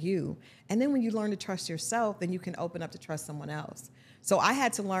thing for you. And then when you learn to trust yourself, then you can open up to trust someone else. So I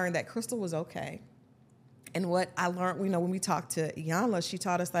had to learn that Crystal was okay. And what I learned, when we talked to Iyanla, she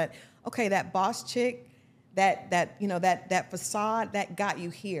taught us that, okay, that boss chick, that facade, that got you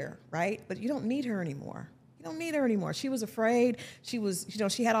here, right? But you don't need her anymore. You don't need her anymore. She was afraid. She was,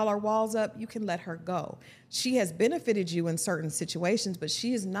 she had all her walls up. You can let her go. She has benefited you in certain situations, but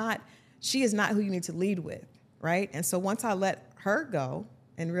she is not who you need to lead with, right? And so once I let her go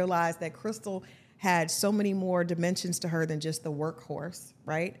and realized that Crystal had so many more dimensions to her than just the workhorse,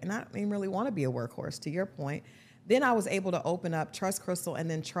 right? And I don't even really want to be a workhorse, to your point. Then I was able to open up, trust Crystal, and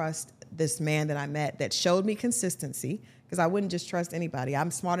then trust this man that I met that showed me consistency, because I wouldn't just trust anybody. I'm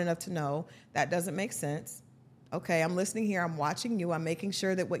smart enough to know that doesn't make sense. Okay, I'm listening here. I'm watching you. I'm making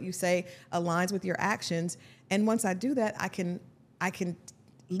sure that what you say aligns with your actions. And once I do that, I can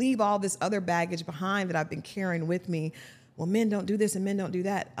leave all this other baggage behind that I've been carrying with me. Well, men don't do this and men don't do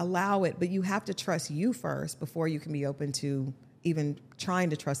that. Allow it, but you have to trust you first before you can be open to even trying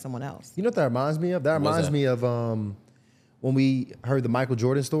to trust someone else. You know what that reminds me of? That reminds me of when we heard the Michael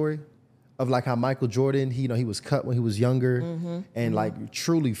Jordan story, of like how Michael Jordan, he was cut when he was younger, and like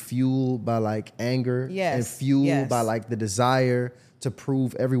truly fueled by like anger, and fueled by like the desire to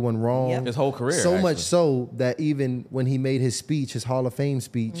prove everyone wrong. Yep. His whole career. So actually. much so that even when he made his speech, his Hall of Fame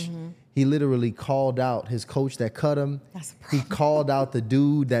speech, he literally called out his coach that cut him. That's a He problem. called out the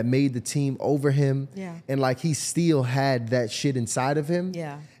dude that made the team over him. Yeah. And like he still had that shit inside of him.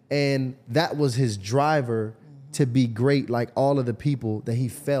 Yeah. And that was his driver to be great, like all of the people that he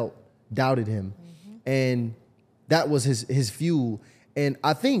felt doubted him. And that was his fuel. And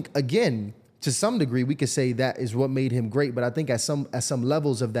I think, again, to some degree, we could say that is what made him great. But I think at some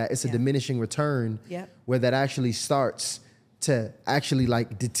levels of that, it's a diminishing return where that actually starts to actually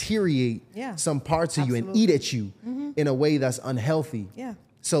like deteriorate some parts of you and eat at you in a way that's unhealthy. Yeah.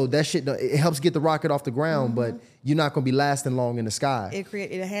 So that shit, it helps get the rocket off the ground, but you're not going to be lasting long in the sky.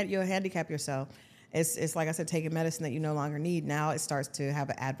 You'll handicap yourself. It's like I said, taking medicine that you no longer need. Now it starts to have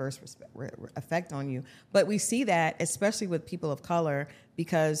an adverse effect on you. But we see that, especially with people of color,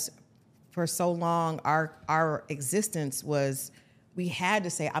 because for so long our existence was, we had to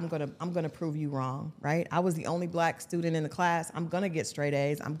say, I'm gonna prove you wrong, right? I was the only black student in the class. I'm gonna get straight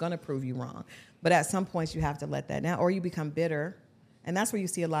A's. I'm gonna prove you wrong. But at some points you have to let that down, or you become bitter, and that's where you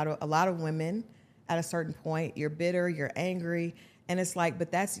see a lot of women at a certain point. You're bitter, you're angry. And it's like,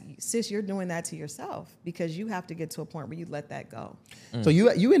 but sis, you're doing that to yourself, because you have to get to a point where you let that go. So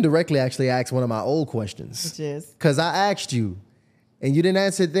you indirectly actually asked one of my old questions. Which is? Because I asked you, and you didn't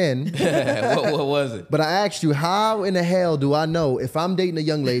answer it then. What was it? But I asked you, how in the hell do I know if I'm dating a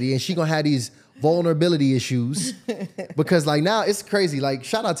young lady and she gonna have these vulnerability issues? Because like now it's crazy. Like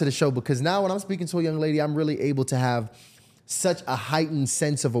shout out to the show, because now when I'm speaking to a young lady, I'm really able to have such a heightened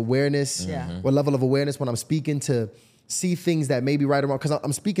sense of awareness, or level of awareness when I'm speaking, to see things that may be right or wrong, because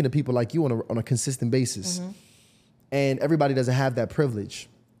I'm speaking to people like you on a consistent basis, and everybody doesn't have that privilege.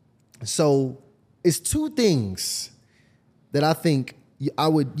 So it's two things that I think you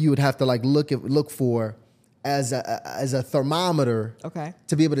would have to like look for as a thermometer,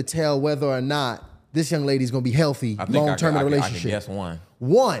 to be able to tell whether or not this young lady is going to be healthy long term in a relationship. I can guess one.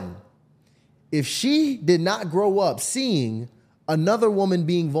 One, if she did not grow up seeing another woman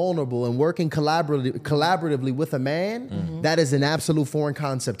being vulnerable and working collaboratively with a man, that is an absolute foreign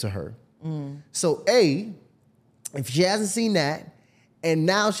concept to her. So A, if she hasn't seen that, and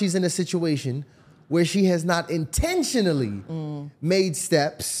now she's in a situation where she has not intentionally made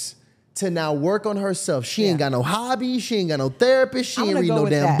steps to now work on herself. She ain't got no hobby. She ain't got no therapist. She ain't read no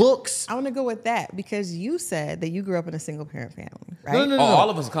damn books. I want to go with that, because you said that you grew up in a single parent family, right? No. All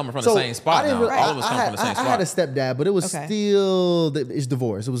of us are coming from the same spot now. All of us come from the same spot. I had a stepdad, but it was still, it's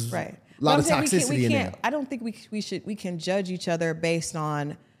divorce. It was a lot of toxicity in there. I don't think we can judge each other based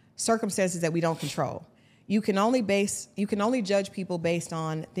on circumstances that we don't control. You can only judge people based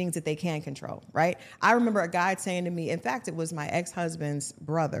on things that they can control, right? I remember a guy saying to me, in fact, it was my ex-husband's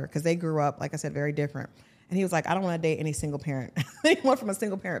brother, because they grew up, like I said, very different. And he was like, I don't want to date any single parent. Anyone from a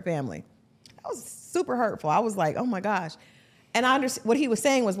single parent family. That was super hurtful. I was like, oh my gosh. And I understand what he was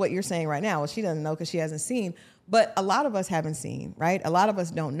saying was what you're saying right now. Well, she doesn't know because she hasn't seen. But a lot of us haven't seen, right? A lot of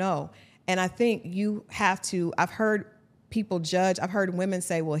us don't know. And I think you have to, I've heard people judge. I've heard women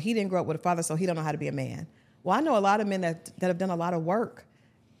say, well, he didn't grow up with a father, so he don't know how to be a man. Well, I know a lot of men that have done a lot of work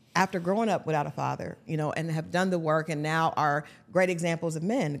after growing up without a father, you know, and have done the work and now are great examples of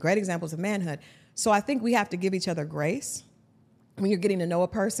men, great examples of manhood. So I think we have to give each other grace when you're getting to know a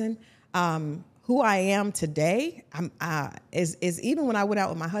person. Who I am today is even when I went out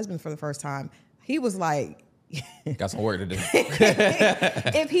with my husband for the first time, he was like, got some work to do.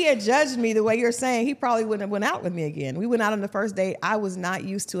 If he had judged me the way you're saying, he probably wouldn't have went out with me again. We went out on the first date. I was not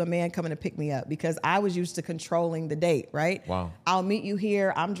used to a man coming to pick me up because I was used to controlling the date, right? Wow. I'll meet you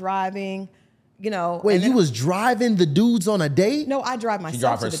here. I'm driving, you know. Wait, you was driving the dudes on a date? No, I drive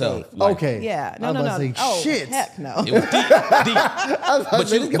myself to the date. Like, okay. Yeah. I was about to say, Oh, shit. heck no. It was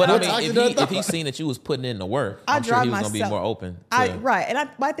deep. But I mean, if he seen that you was putting in the work, I'm sure he was going to be more open. Right. And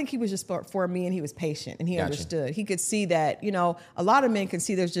I think he was just for me, and he was patient and he understood. He could see that, you know, a lot of men can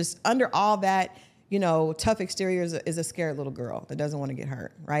see there's just under all that, you know, tough exterior is a scared little girl that doesn't want to get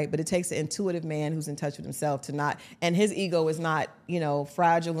hurt, right? But it takes an intuitive man who's in touch with himself to not, and his ego is not, you know,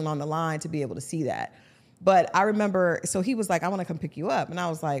 fragile and on the line to be able to see that. But I remember, so he was like, I want to come pick you up. And I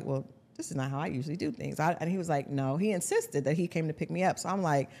was like, well, this is not how I usually do things. And he was like, no. He insisted that he came to pick me up. So I'm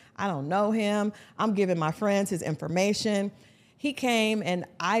like, I don't know him. I'm giving my friends his information. He came, and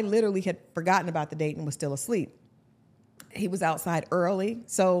I literally had forgotten about the date and was still asleep. He was outside early.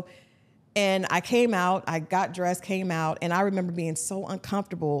 And I came out, I got dressed, came out, and I remember being so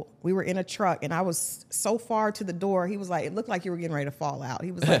uncomfortable. We were in a truck, and I was so far to the door. He was like, it looked like you were getting ready to fall out.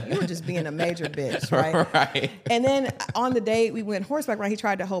 He was like, you were just being a major bitch, right? Right. And then on the date, we went horseback riding. He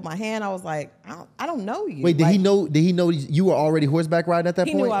tried to hold my hand. I was like, I don't know you. Wait, did he know you were already horseback riding at that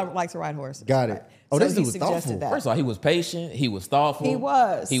point? He knew I liked to ride horses. Got it. Right. Oh, So this he dude was suggested thoughtful. that. First of all, he was patient. He was thoughtful. He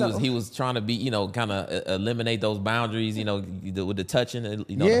was. He was trying to be, you know, kind of eliminate those boundaries, you know, with the touching,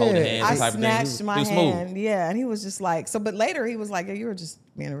 you know, the holding hands, I type of thing. snatched my he was smooth. hand. Yeah, and he was just like, so. But later he was like, you were just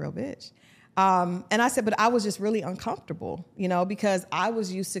being a real bitch. And I said, but I was just really uncomfortable, you know, because I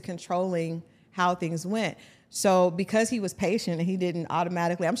was used to controlling how things went. So because he was patient and he didn't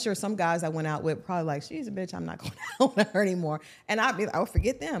automatically, I'm sure some guys I went out with probably like, she's a bitch, I'm not going out with her anymore. And I would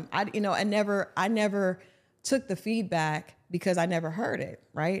forget them. I never took the feedback because I never heard it,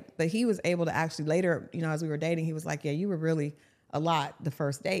 right? But he was able to actually later, you know, as we were dating, he was like, yeah, you were really a lot the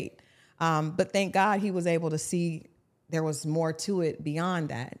first date. But thank God he was able to see there was more to it beyond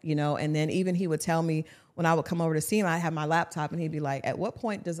that, you know? And then even he would tell me when I would come over to see him, I'd have my laptop and he'd be like, at what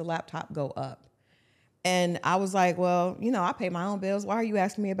point does a laptop go up? And I was like, well, you know, I pay my own bills. Why are you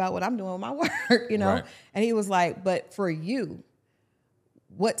asking me about what I'm doing with my work, you know? Right. And he was like, but for you,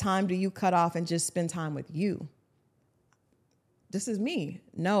 what time do you cut off and just spend time with you? This is me.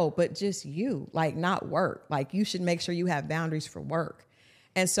 No, but just you, like not work. Like you should make sure you have boundaries for work.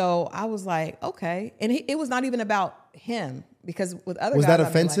 And so I was like, okay. And it was not even about him because with other was guys. Was that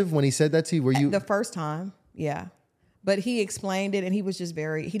offensive when he said that to you? Were you? The first time, yeah. But he explained it and he was just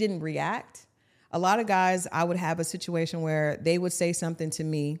he didn't react. A lot of guys, I would have a situation where they would say something to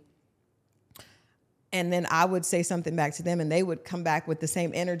me and then I would say something back to them and they would come back with the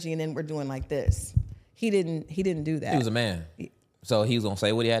same energy and then we're doing like this. He didn't do that. He was a man. So he was gonna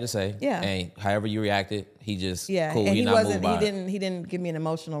say what he had to say. Yeah. And however you reacted, he just cool. And he not moved by it. He didn't give me an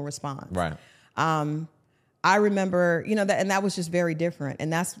emotional response. Right. I remember, you know, that was just very different.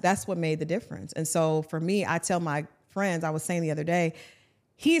 And that's what made the difference. And so for me, I tell my friends, I was saying the other day,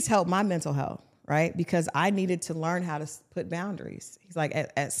 he's helped my mental health, right? Because I needed to learn how to put boundaries. He's like,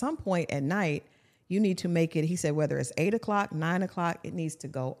 at some point at night, you need to make it, he said, whether it's 8 o'clock, 9 o'clock, it needs to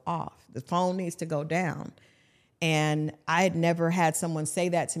go off. The phone needs to go down. And I had never had someone say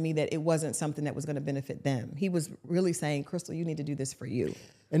that to me that it wasn't something that was going to benefit them. He was really saying, Crystal, you need to do this for you.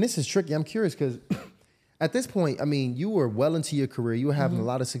 And this is tricky. I'm curious because at this point, I mean, you were well into your career. You were having a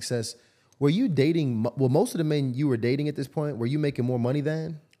lot of success. Were you dating, well, most of the men you were dating at this point, were you making more money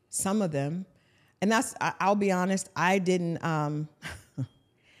than? Some of them. And I'll be honest, I didn't,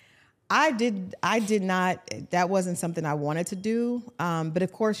 I did not, that wasn't something I wanted to do. But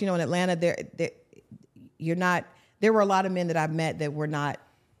of course, you know, in Atlanta, there were a lot of men that I've met that were not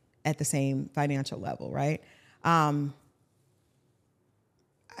at the same financial level, right?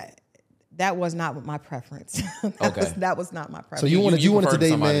 That was not my preference. That was not my preference. So you wanted to date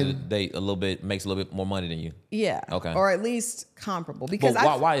somebody men to date makes a little bit more money than you. Yeah. Okay. Or at least comparable. Because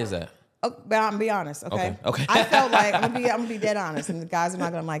why is that? Oh, but I'm gonna be honest, okay? Okay. I felt like I'm gonna be dead honest, and the guys are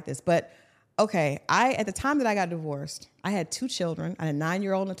not gonna like this, but okay. At the time that I got divorced, I had 2 children. I had a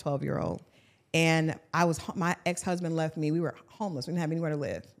 9-year-old and a 12-year-old, And my ex-husband left me. We were homeless. We didn't have anywhere to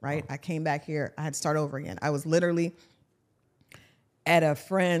live, right? I came back here. I had to start over again. I was literally at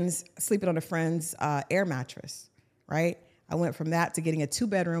sleeping on a friend's air mattress, right? I went from that to getting a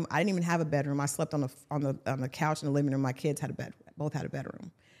 2-bedroom. I didn't even have a bedroom. I slept on the couch in the living room. My kids both had a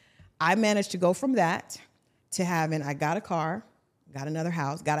bedroom. I managed to go from that to I got a car, got another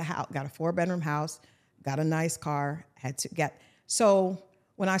house, got a 4-bedroom house, got a nice car, so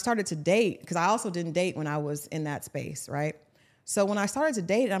when I started to date, because I also didn't date when I was in that space, right? So when I started to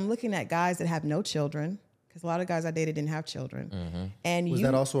date, I'm looking at guys that have no children, because a lot of guys I dated didn't have children. Mm-hmm. And was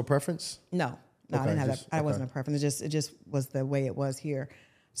that also a preference? No, I didn't have that. I wasn't a preference. It just was the way it was here.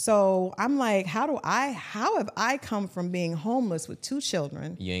 So I'm like, how have I come from being homeless with 2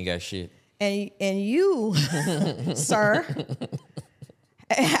 children? You ain't got shit. And you, sir,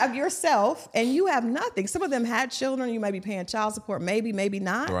 have yourself, and you have nothing. Some of them had children. You may be paying child support, maybe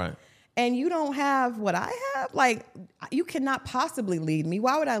not. Right. And you don't have what I have. Like, you cannot possibly lead me.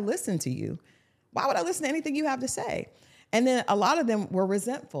 Why would I listen to you? Why would I listen to anything you have to say? And then a lot of them were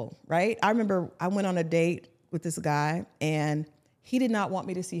resentful, right? I remember I went on a date with this guy, and he did not want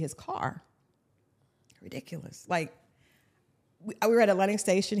me to see his car. Ridiculous. Like, we were at Atlantic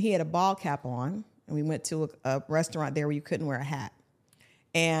Station. He had a ball cap on, and we went to a restaurant there where you couldn't wear a hat.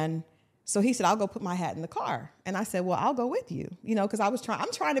 And so he said, I'll go put my hat in the car. And I said, well, I'll go with you, because I'm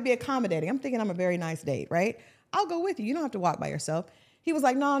trying to be accommodating. I'm thinking I'm a very nice date, right? I'll go with you. You don't have to walk by yourself. He was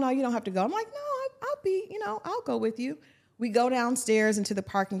like, no, you don't have to go. I'm like, no, I'll go with you. We go downstairs into the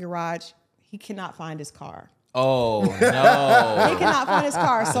parking garage. He cannot find his car. Oh, no. He cannot find his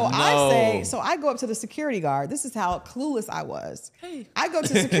car. So I go up to the security guard. This is how clueless I was. Hey. I go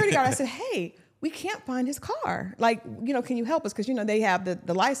to the security guard. I said, hey, we can't find his car. Like, can you help us? Because, they have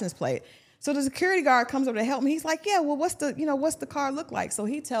the license plate. So the security guard comes over to help me. He's like, yeah, well, what's the car look like? So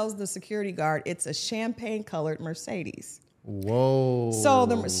he tells the security guard it's a champagne-colored Mercedes. Whoa. So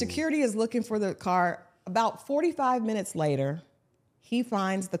the security is looking for the car. About 45 minutes later, he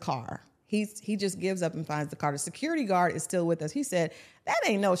finds the car. He just gives up and finds the car. The security guard is still with us. He said, that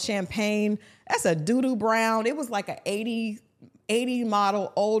ain't no champagne. That's a doo-doo brown. It was like a 80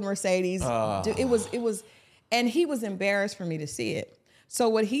 model old Mercedes. It was, and he was embarrassed for me to see it. So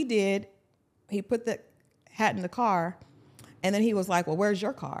what he did, he put the hat in the car, and then he was like, well, where's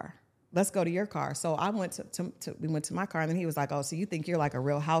your car? Let's go to your car. So I went we went to my car, and then he was like, oh, so you think you're like a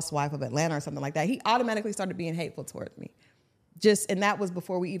Real Housewife of Atlanta or something like that. He automatically started being hateful towards me. And that was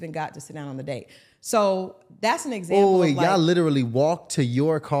before we even got to sit down on the date. So that's an example. Oh, wait, of, like, y'all literally walked to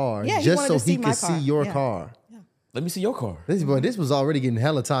your car just so he could see your car. Let me see your car. This was already getting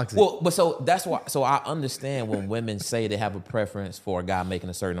hella toxic. Well, but so that's why. So I understand when women say they have a preference for a guy making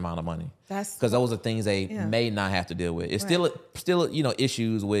a certain amount of money. That's because those are things they may not have to deal with. It's still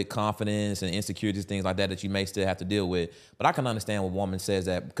issues with confidence and insecurities, things like that you may still have to deal with. But I can understand when a woman says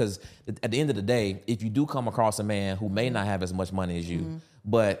that, because at the end of the day, if you do come across a man who may not have as much money as you,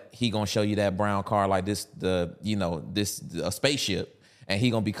 but he gonna show you that brown car like this, a spaceship. And he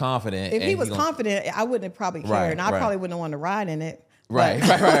gonna be confident. If he was confident, I wouldn't have probably cared, and I probably wouldn't have wanted to ride in it. Right.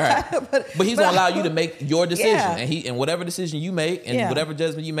 but he's gonna allow you to make your decision, and whatever decision you make, and whatever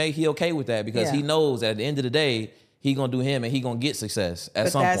judgment you make, he okay with that, because he knows that at the end of the day, he gonna do him, and he gonna get success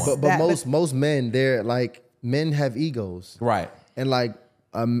at some point. But most men, they're like, men have egos, right? And like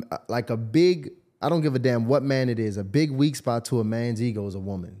a big, I don't give a damn what man it is, a big weak spot to a man's ego is a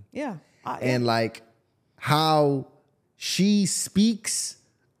woman. And like how she speaks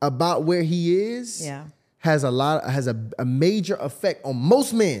about where he is has a major effect on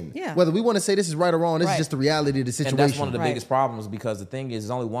most men. Whether we want to say this is right or wrong, this is just the reality of the situation. And that's one of the biggest problems, because the thing is,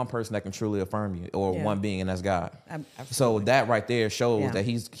 there's only one person that can truly affirm you, or one being, and that's God. So that right there shows that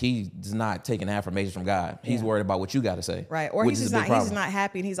he's not taking affirmation from God. He's worried about what you got to say. Right. Or he's not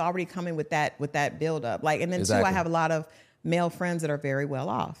happy, and he's already coming with that build up. Like, and then too, I have a lot of male friends that are very well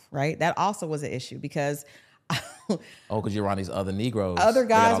off, right? That also was an issue, because because you're around these other Negroes. Other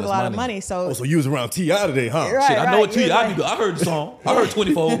guys with a lot of money. So you was around T.I. today, huh? Right, shit, I know what T.I. do. I heard the song. I heard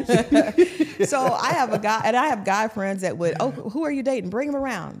 24. So I have guy friends that would, who are you dating? Bring him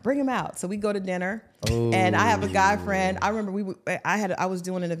around. Bring him out. So we go to dinner. And I have a guy friend. I remember I was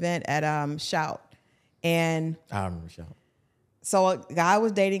doing an event at Shout. And I remember Shout. So a guy I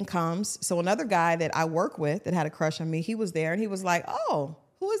was dating comes. So another guy that I work with that had a crush on me, he was there, and he was like, oh,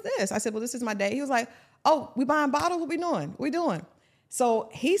 who is this? I said, well, this is my date. He was like, oh, we buying bottles? What we doing? What we doing? So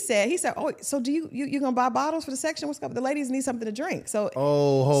he said, oh, so do you gonna buy bottles for the section? What's up? The ladies need something to drink. So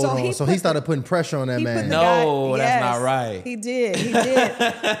hold on. So he started putting pressure on that man. No, that's not right. He did.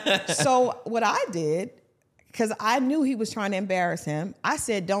 So what I did, because I knew he was trying to embarrass him, I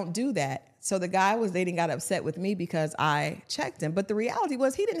said, don't do that. So the guy I was dating got upset with me because I checked him. But the reality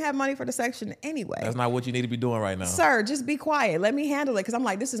was he didn't have money for the section anyway. That's not what you need to be doing right now. Sir, just be quiet. Let me handle it. Because I'm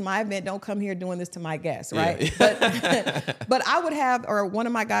like, this is my event. Don't come here doing this to my guests, right? Yeah. But I would have, or one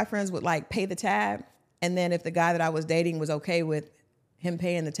of my guy friends would like pay the tab. And then if the guy that I was dating was okay with him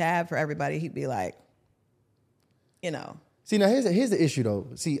paying the tab for everybody, he'd be like, you know. See, now here's the issue though.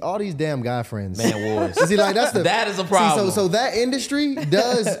 See, all these damn guy friends. Man wars. See, like that is a problem. See, so that industry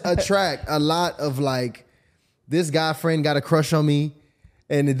does attract a lot of like, this guy friend got a crush on me,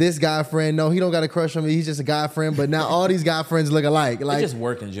 and this guy friend, no, he don't got a crush on me. He's just a guy friend. But now all these guy friends look alike. Like, it's just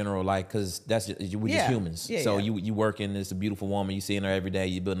work in general, like, because that's just, we're just humans. Yeah, so yeah. you working, it's a beautiful woman, you seeing her every day,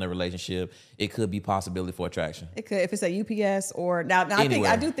 you building a relationship. It could be possibility for attraction. It could, if it's a UPS or now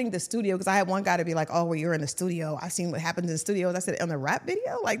I do think the studio, because I had one guy to be like, oh, well, you're in the studio. I seen what happens in the studios. I said, on the rap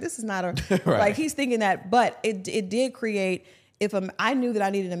video, like, this is not a Right. like, he's thinking that, but it did create. I knew that I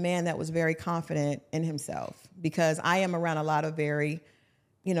needed a man that was very confident in himself, because I am around a lot of very,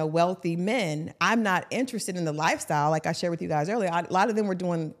 wealthy men. I'm not interested in the lifestyle. Like I shared with you guys earlier, a lot of them were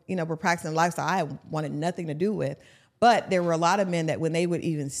doing, were practicing lifestyle I wanted nothing to do with. But there were a lot of men that when they would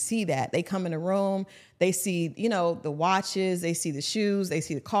even see that, they come in the room, they see, the watches, they see the shoes, they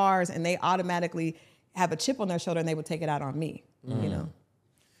see the cars, and they automatically have a chip on their shoulder and they would take it out on me,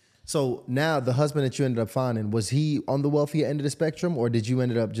 So now the husband that you ended up finding, was he on the wealthier end of the spectrum, or did you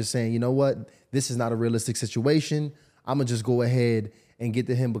ended up just saying, you know what, this is not a realistic situation. I'm gonna just go ahead and get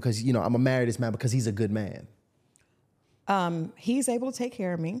to him because, I'm gonna marry this man because he's a good man. He's able to take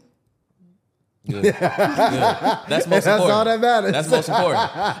care of me. Good. Good. That's most important. That's all that matters. That's most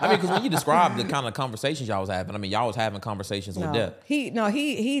important. I mean, because when you describe the kind of conversations y'all was having, I mean, y'all was having conversations with depth.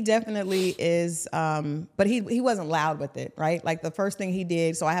 He definitely is, but he wasn't loud with it, right? Like the first thing he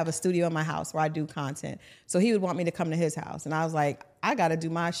did, so I have a studio in my house where I do content. So he would want me to come to his house. And I was like, I got to do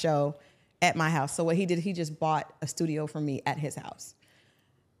my show at my house. So what he did, he just bought a studio for me at his house.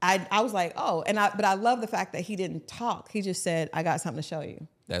 I was like, oh, but I love the fact that he didn't talk. He just said, I got something to show you.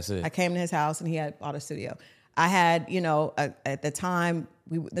 That's it. I came to his house and he had bought a studio. I had, at the time,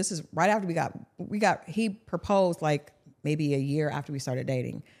 this is right after he proposed like maybe a year after we started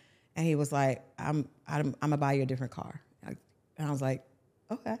dating. And he was like, I'm gonna buy you a different car. And I was like,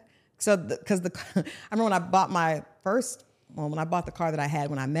 okay. So, I remember when I bought when I bought the car that I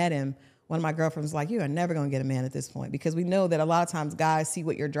had when I met him, one of my girlfriends was like, you are never going to get a man at this point, because we know that a lot of times guys see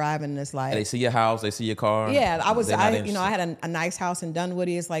what you're driving and it's like, they see your house, they see your car. Yeah, I had a nice house in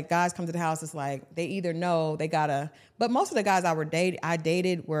Dunwoody. It's like guys come to the house, it's like they either know they gotta, but most of the guys I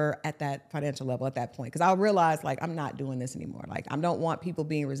dated were at that financial level at that point, because I realized like I'm not doing this anymore. Like I don't want people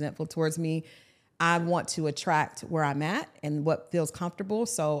being resentful towards me. I want to attract where I'm at and what feels comfortable.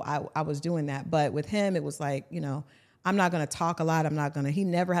 So I was doing that. But with him, it was like, I'm not going to talk a lot. He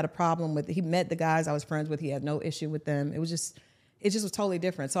never had a problem with it. He met the guys I was friends with. He had no issue with them. It just was totally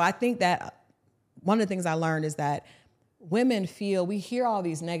different. So I think that one of the things I learned is that women we hear all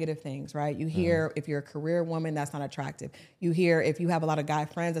these negative things, right? You hear if you're a career woman, that's not attractive. You hear if you have a lot of guy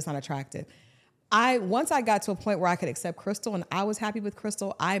friends, that's not attractive. Once I got to a point where I could accept Crystal and I was happy with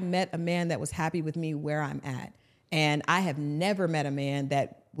Crystal, I met a man that was happy with me where I'm at. And I have never met a man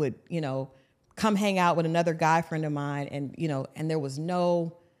that would, come hang out with another guy friend of mine and, and there was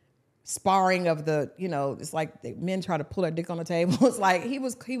no sparring of the, it's like the men try to pull their dick on the table. It's like he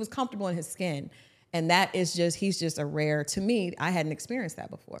was comfortable in his skin. And that is he's just a rare, to me, I hadn't experienced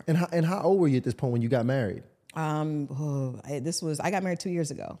that before. And how old were you at this point when you got married? I got married 2 years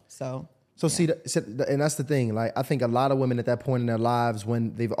ago. So yeah. See, and that's the thing. Like, I think a lot of women at that point in their lives,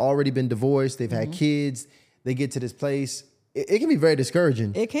 when they've already been divorced, they've had kids, they get to this place, it can be very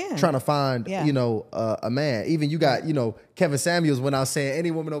discouraging. It can. Trying to find, a man. Even you got, Kevin Samuels went out saying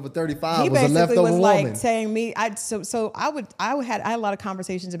any woman over 35 was a leftover woman. Like saying me. I had a lot of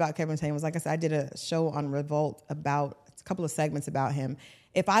conversations about Kevin Samuels. Like I said, I did a show on Revolt about a couple of segments about him.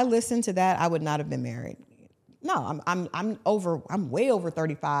 If I listened to that, I would not have been married. No, I'm way over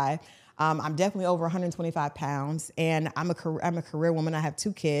 35. I'm definitely over 125 pounds, and I'm a career woman. I have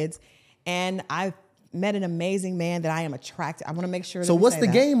 2 kids, and I've met an amazing man that I am attracted. I want to make sure. So what's the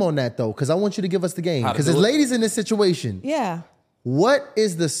game on that though? Because I want you to give us the game. Because there's ladies in this situation. Yeah. What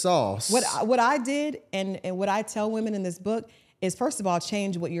is the sauce? What I did and what I tell women in this book is, first of all,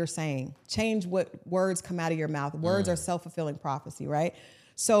 change what you're saying. Change what words come out of your mouth. Words are self-fulfilling prophecy, right?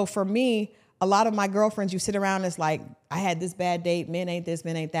 So for me, a lot of my girlfriends, you sit around, it's like, I had this bad date, men ain't this,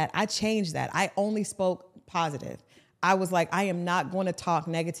 men ain't that. I changed that. I only spoke positive. I was like, I am not going to talk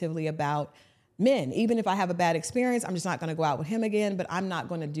negatively about men. Even if I have a bad experience, I'm just not going to go out with him again, but I'm not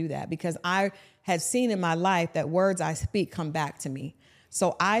going to do that, because I had seen in my life that words I speak come back to me.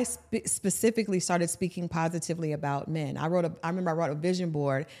 So I specifically started speaking positively about men. I remember I wrote a vision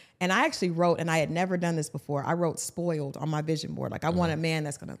board, and I actually wrote, and I had never done this before, I wrote spoiled on my vision board. Like I want a man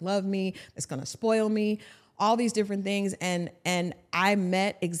that's going to love me, that's going to spoil me, all these different things. And I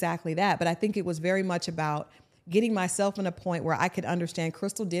met exactly that. But I think it was very much about getting myself in a point where I could understand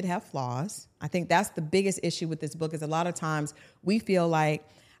Crystal did have flaws. I think that's the biggest issue with this book, is a lot of times we feel like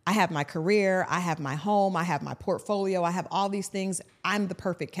I have my career, I have my home, I have my portfolio, I have all these things. I'm the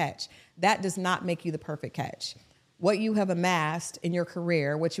perfect catch. That does not make you the perfect catch. What you have amassed in your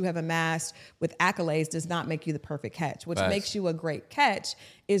career, what you have amassed with accolades does not make you the perfect catch. What makes you a great catch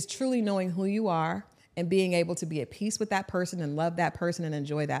is truly knowing who you are and being able to be at peace with that person and love that person and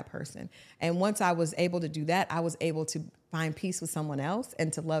enjoy that person. And once I was able to do that, I was able to find peace with someone else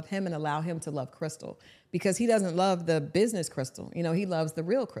and to love him and allow him to love Crystal, because he doesn't love the business Crystal. You know, he loves the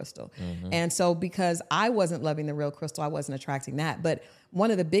real Crystal. And so because I wasn't loving the real Crystal, I wasn't attracting that. But one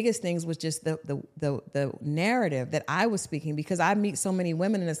of the biggest things was just the narrative that I was speaking, because I meet so many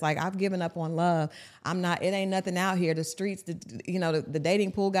women and it's like, I've given up on love. It ain't nothing out here. The streets, the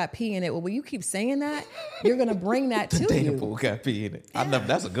dating pool got pee in it. Well, when you keep saying that, you're going to bring that to you. The dating pool got pee in it. I know,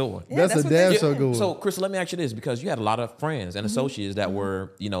 that's a good one. Yeah, that's a damn so good one. So, Crystal, let me ask you this, because you had a lot of friends and associates that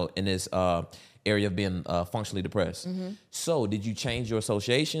were, in this area of being functionally depressed. So did you change your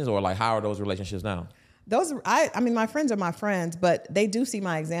associations, or like how are those relationships now? I mean, my friends are my friends, but they do see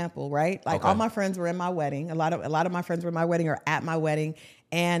my example, right? Like all my friends were in my wedding. A lot of my friends were in my wedding or at my wedding.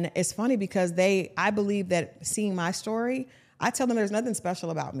 And it's funny because I believe that seeing my story, I tell them there's nothing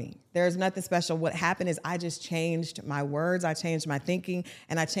special about me. There's nothing special. What happened is I just changed my words, I changed my thinking,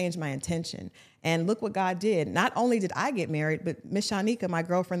 and I changed my intention. And look what God did. Not only did I get married, but Miss Shanika, my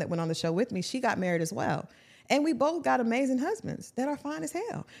girlfriend that went on the show with me, she got married as well. And we both got amazing husbands that are fine as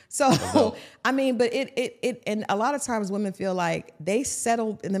hell. So, I mean, but and a lot of times women feel like they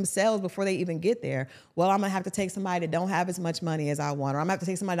settle in themselves before they even get there. Well, I'm gonna have to take somebody that don't have as much money as I want, or I'm gonna have to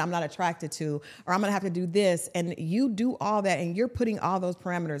take somebody that I'm not attracted to, or I'm gonna have to do this. And you do all that, and you're putting all those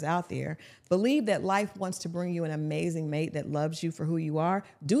parameters out there. Believe that life wants to bring you an amazing mate that loves you for who you are.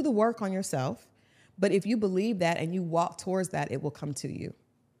 Do the work on yourself. But if you believe that and you walk towards that, it will come to you.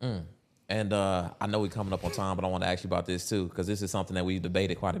 And I know we're coming up on time, but I want to ask you about this too, because this is something that we've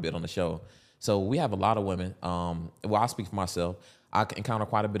debated quite a bit on the show. So we have a lot of women. Well, I speak for myself. I encounter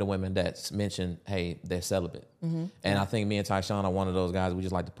quite a bit of women that mention, hey, they're celibate. And I think me and Tyshawn are one of those guys, we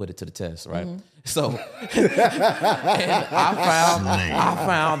just like to put it to the test, right? So and I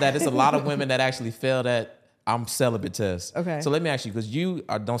found that it's a lot of women that actually fail that I'm celibate test. Okay. So let me ask you, because you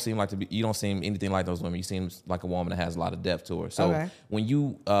don't seem anything like those women. You seem like a woman that has a lot of depth to her. So when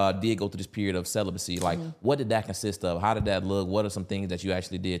you did go through this period of celibacy, like what did that consist of? How did that look? What are some things that you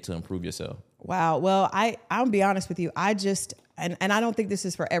actually did to improve yourself? Wow. Well, I'll be honest with you. I just, and I don't think this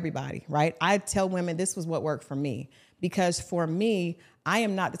is for everybody, right? I tell women this was what worked for me, because for me, I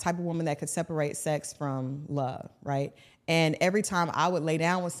am not the type of woman that could separate sex from love, right? And every time I would lay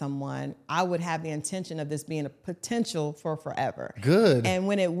down with someone, I would have the intention of this being a potential for forever. Good. And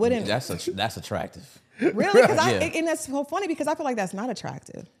when it wouldn't. That's attractive. Really? And that's so funny, because I feel like that's not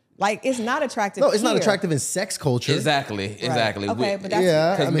attractive. Like, it's not attractive. No, it's not attractive in sex culture. Exactly. Okay, but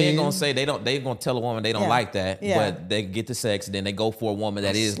that's because men gonna say they're gonna tell a woman they don't like that, but they get the sex, then they go for a woman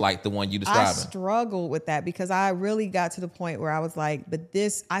that is like the one you describing. I struggled with that, because I really got to the point where I was like, but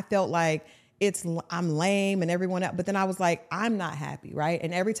this, I felt like I'm lame and everyone else, but then I was like, I'm not happy, right?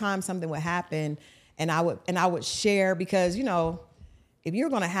 And every time something would happen, and I would share, because if you're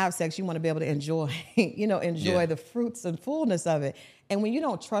going to have sex, you want to be able to enjoy the fruits and fullness of it. And when you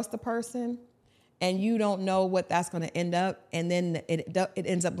don't trust the person and you don't know what that's going to end up, and then it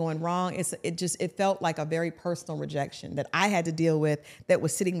ends up going wrong, it felt like a very personal rejection that I had to deal with, that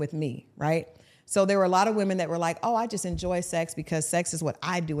was sitting with me, right? So there were a lot of women that were like, oh, I just enjoy sex because sex is what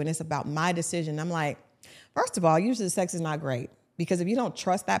I do and it's about my decision. I'm like, first of all, usually sex is not great, because if you don't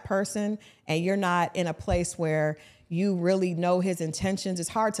trust that person and you're not in a place where you really know his intentions, it's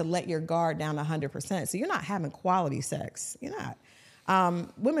hard to let your guard down 100%. So you're not having quality sex. You're not.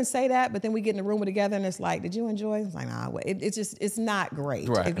 Women say that, but then we get in the room together and it's like, did you enjoy it? It's like, nah, it's not great.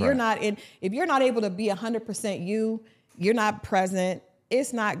 If you're not able to be 100% you, you're not present.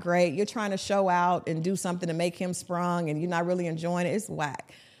 It's not great. You're trying to show out and do something to make him sprung and you're not really enjoying it. It's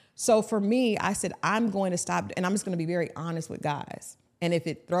whack. So for me, I said, I'm going to stop, and I'm just going to be very honest with guys. And if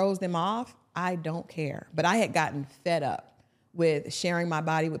it throws them off, I don't care. But I had gotten fed up with sharing my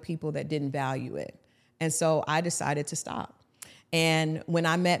body with people that didn't value it. And so I decided to stop. And when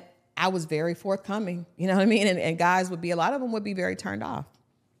I met, I was very forthcoming, you know what I mean? And guys a lot of them would be very turned off.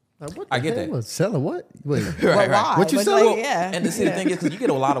 Like, what I get that. that. Selling what? Wait. Well, why? What you But, selling? yeah. And the thing is, because you get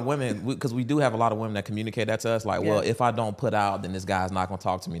a lot of women, because we do have a lot of women that communicate that to us, like, well, if I don't put out, then this guy's not going to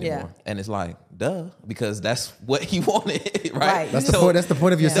talk to me anymore. And it's like, duh, because that's what he wanted, right? That's the point. That's the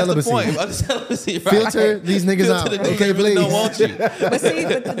point of your celibacy. That's the point of the celibacy, right? Filter these niggas Filter out. the dudes Okay, that really please. don't want you. But see,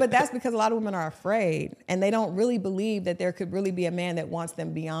 but that's because a lot of women are afraid and they don't really believe that there could really be a man that wants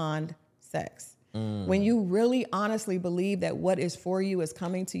them beyond sex. When you really honestly believe that what is for you is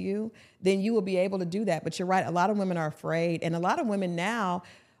coming to you, then you will be able to do that. But you're right, a lot of women are afraid. And a lot of women now,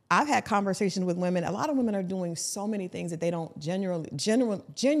 I've had conversations with women, a lot of women are doing so many things that they don't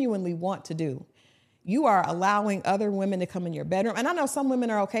genuinely want to do. You are allowing other women to come in your bedroom. And I know some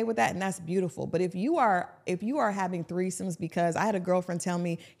women are okay with that, and that's beautiful. But if you are having threesomes because I had a girlfriend tell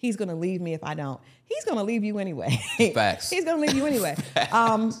me he's gonna leave me if I don't, he's gonna leave you anyway. Facts. He's gonna leave you anyway.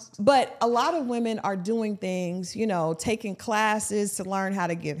 But a lot of women are doing things, taking classes to learn how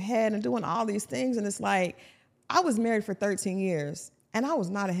to give head and doing all these things. And it's like, I was married for 13 years and I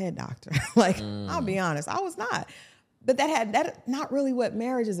was not a head doctor. I'll be honest, I was not. But that's not really what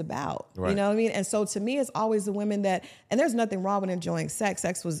marriage is about. Right. You know what I mean? And so to me, it's always the women that, and there's nothing wrong with enjoying sex.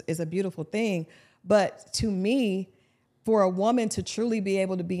 Sex is a beautiful thing. But to me, for a woman to truly be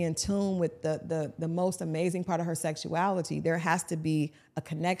able to be in tune with the most amazing part of her sexuality, there has to be a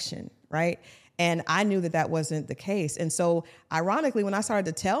connection, right? And I knew that wasn't the case. And so ironically, when I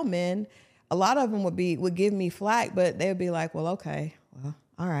started to tell men, a lot of them would give me flack, but they would be like, well, okay, well,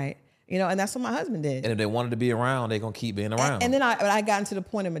 all right. And that's what my husband did. And if they wanted to be around, they're going to keep being around. And then I got into the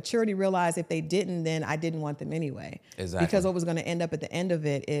point of maturity, realized if they didn't, then I didn't want them anyway. Exactly. Because what was going to end up at the end of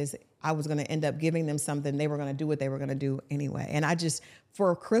it is I was going to end up giving them something. They were going to do what they were going to do anyway. And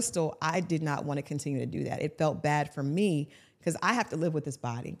for Crystal, I did not want to continue to do that. It felt bad for me because I have to live with this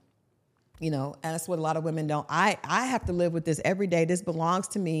body. And that's what a lot of women don't. I have to live with this every day. This belongs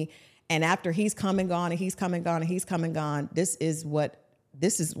to me. And after he's come and gone and he's come and gone and he's come and gone, this is what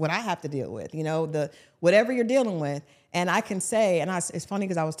I have to deal with, whatever you're dealing with. And I can say, and it's funny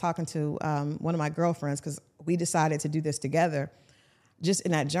because I was talking to one of my girlfriends because we decided to do this together, just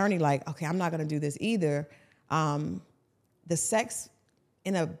in that journey, like, okay, I'm not going to do this either. The sex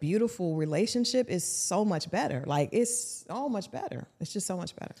in a beautiful relationship is so much better. It's so much better. It's just so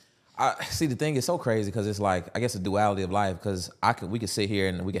much better. See, the thing is so crazy because it's like, I guess, the duality of life. Because we could sit here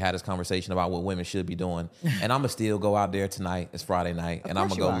and we could have this conversation about what women should be doing, and I'm gonna still go out there tonight. It's Friday night, and I'm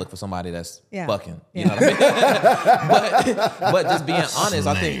gonna go look for somebody that's fucking. You know what I mean? but just being honest,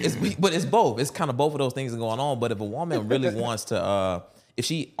 I think it's both. It's kind of both of those things are going on. But if a woman really wants to, if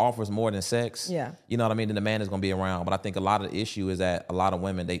she offers more than sex, you know what I mean, then the man is gonna be around. But I think a lot of the issue is that a lot of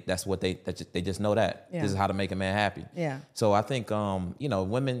women they just know that this is how to make a man happy. Yeah. So I think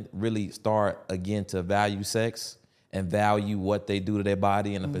women really start again to value sex and value what they do to their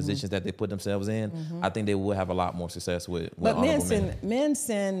body and the positions that they put themselves in. I think they will have a lot more success with. But men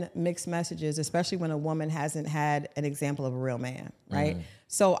send mixed messages, especially when a woman hasn't had an example of a real man, right?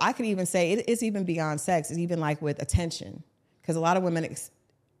 So I could even say it's even beyond sex. It's even like with attention. Because a lot of women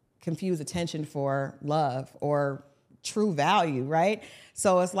confuse attention for love or true value, right?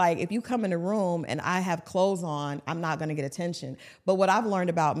 So it's like, if you come in a room and I have clothes on, I'm not going to get attention. But what I've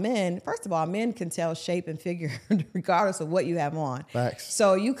learned about men, first of all, men can tell shape and figure regardless of what you have on. Facts.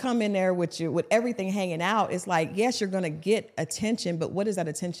 So you come in there with everything hanging out, it's like, yes, you're going to get attention, but what does that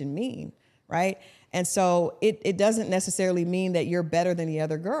attention mean, right? And so it doesn't necessarily mean that you're better than the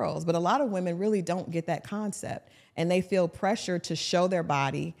other girls, but a lot of women really don't get that concept. And they feel pressure to show their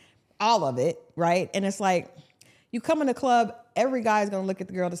body, all of it, right? And it's like, you come in a club, every guy is going to look at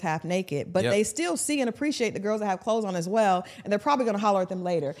the girl that's half naked, but they still see and appreciate the girls that have clothes on as well, and they're probably going to holler at them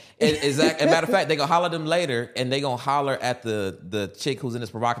later. Exactly. As a matter of fact, they're going to holler at them later, and they're going to holler at the chick who's in this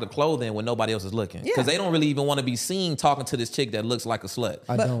provocative clothing when nobody else is looking. Because they don't really even want to be seen talking to this chick that looks like a slut.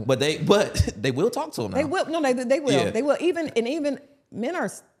 I don't. But they will talk to them now. They will. No, they will. Yeah. They will. Even men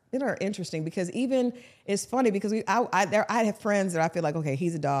are interesting because even it's funny because I have friends that I feel like, okay,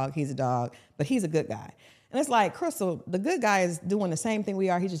 he's a dog, but he's a good guy. And it's like, Crystal, the good guy is doing the same thing we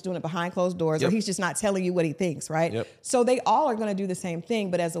are. He's just doing it behind closed doors, or he's just not telling you what he thinks, right? Yep. So they all are going to do the same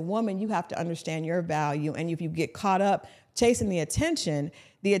thing. But as a woman, you have to understand your value. And if you get caught up chasing the attention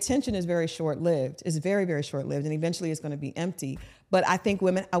is very short-lived. It's very, very short-lived. And eventually it's going to be empty. But I think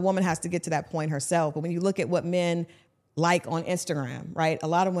a woman has to get to that point herself. But when you look at what men like on Instagram, right? A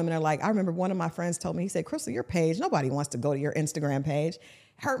lot of women are like, I remember one of my friends told me, he said, Crystal, your page, nobody wants to go to your Instagram page.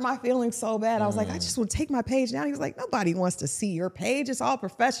 Hurt my feelings so bad. I was like, I just want to take my page down. He was like, nobody wants to see your page. It's all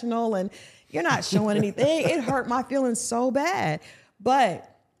professional and you're not showing anything. It hurt my feelings so bad.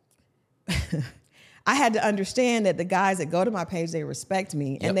 But I had to understand that the guys that go to my page, they respect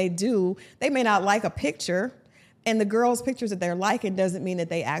me, and they do. They may not like a picture, and the girls' pictures that they're liking doesn't mean that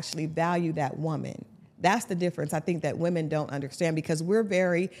they actually value that woman. That's the difference I think that women don't understand, because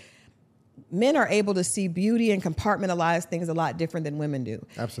men are able to see beauty and compartmentalize things a lot different than women do.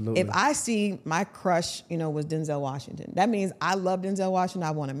 Absolutely. If I see my crush, was Denzel Washington, that means I love Denzel Washington.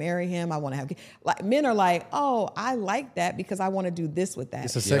 I want to marry him. I want to have kids. Like, men are like, oh, I like that because I want to do this with that.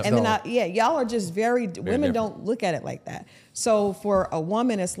 It's a sex and doll. then y'all are just very women different. don't look at it like that. So for a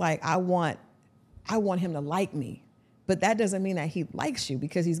woman, it's like, I want him to like me. But that doesn't mean that he likes you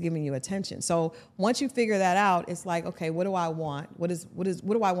because he's giving you attention. So once you figure that out, it's like, okay, what do I want? What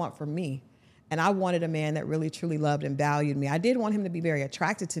do I want from me? And I wanted a man that really, truly loved and valued me. I did want him to be very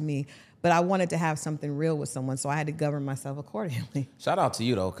attracted to me, but I wanted to have something real with someone, so I had to govern myself accordingly. Shout out to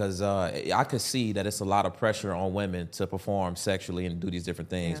you, though, because I could see that it's a lot of pressure on women to perform sexually and do these different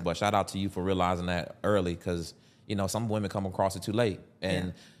things. Yeah. But shout out to you for realizing that early, because, some women come across it too late.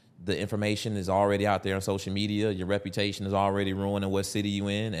 And the information is already out there on social media. Your reputation is already ruined in what city you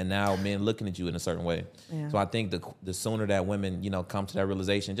in, and now men looking at you in a certain way. Yeah. So I think the sooner that women, come to that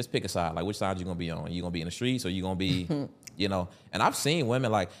realization, just pick a side. Like, which side you gonna be on? You gonna be in the streets, or you gonna be, And I've seen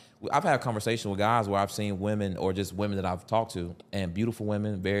women, like, I've had conversations with guys where I've seen women, or just women that I've talked to, and beautiful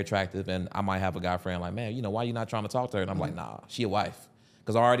women, very attractive, and I might have a guy friend like, man, why you not trying to talk to her? And I'm like, nah, she a wife.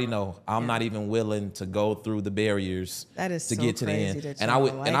 Because I already know I'm not even willing to go through the barriers to get to the end. And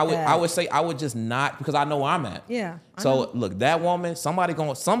I would say I would just not, because I know where I'm at. Yeah. So look, that woman, somebody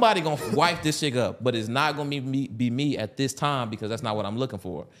gonna wipe this shit up, but it's not gonna be me at this time, because that's not what I'm looking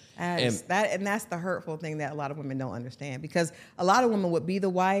for. And that's the hurtful thing that a lot of women don't understand, because a lot of women would be the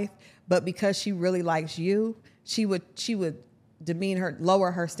wife, but because she really likes you, she would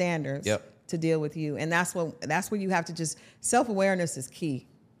lower her standards. Yep. To deal with you, and that's where you have to just, self-awareness is key.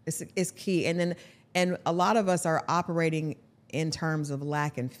 It's key, and a lot of us are operating in terms of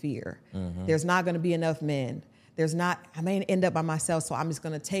lack and fear. Mm-hmm. There's not going to be enough men. I may end up by myself, so I'm just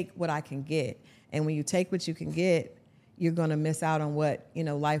going to take what I can get. And when you take what you can get, you're going to miss out on what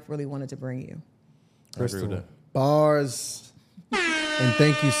life really wanted to bring you. Crystal, bars, and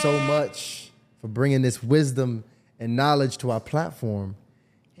thank you so much for bringing this wisdom and knowledge to our platform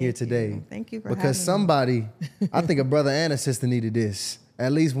here today. Thank you for because having somebody, I think a brother and a sister needed this.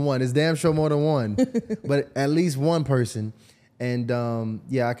 At least one. It's damn sure more than one, but at least one person. And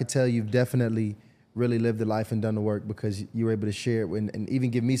I could tell you've definitely really lived the life and done the work, because you were able to share it and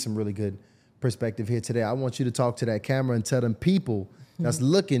even give me some really good perspective here today. I want you to talk to that camera and tell them people that's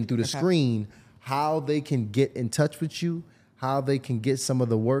looking through the screen how they can get in touch with you, how they can get some of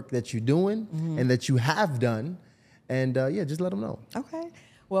the work that you're doing and that you have done. And just let them know. Okay.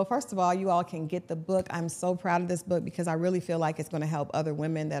 Well, first of all, you all can get the book. I'm so proud of this book, because I really feel like it's going to help other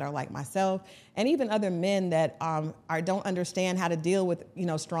women that are like myself, and even other men that don't understand how to deal with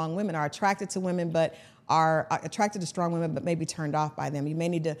strong women, are attracted to women, but are attracted to strong women, but maybe turned off by them. You may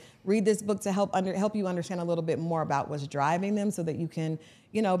need to read this book to help you understand a little bit more about what's driving them, so that you can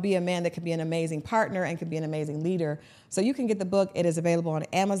be a man that can be an amazing partner and can be an amazing leader. So you can get the book. It is available on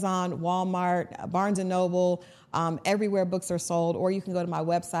Amazon, Walmart, Barnes & Noble, everywhere books are sold, or you can go to my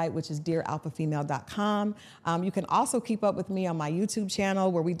website, which is dearalphafemale.com. You can also keep up with me on my YouTube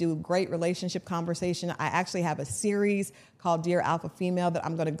channel, where we do great relationship conversation. I actually have a series called Dear Alpha Female that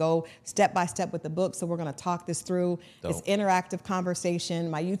I'm going to go step by step with the book. So we're going to talk this through. Dope. It's interactive conversation.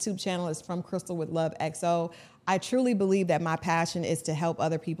 My YouTube channel is From Crystal with Love XO. I truly believe that my passion is to help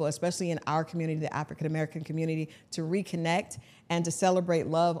other people, especially in our community, the African American community, to reconnect and to celebrate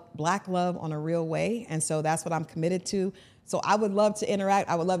love, Black love, on a real way. And so that's what I'm committed to. So I would love to interact.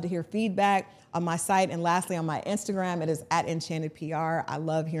 I would love to hear feedback on my site. And lastly, on my Instagram, it is @EnchantedPR. I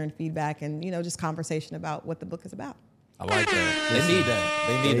love hearing feedback and, just conversation about what the book is about. I like that. They need that.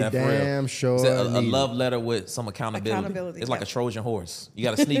 They need that for real. Damn sure. It's a love letter with some accountability. It's like a Trojan horse. You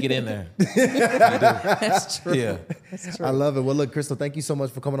got to sneak it in there. That's true. Yeah. That's true. I love it. Well, look, Crystal, thank you so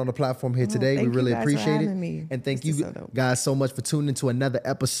much for coming on the platform here today. We really appreciate it. Me. And thank you guys so much for tuning into another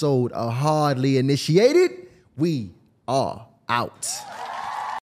episode of Hardly Initiated. We are out.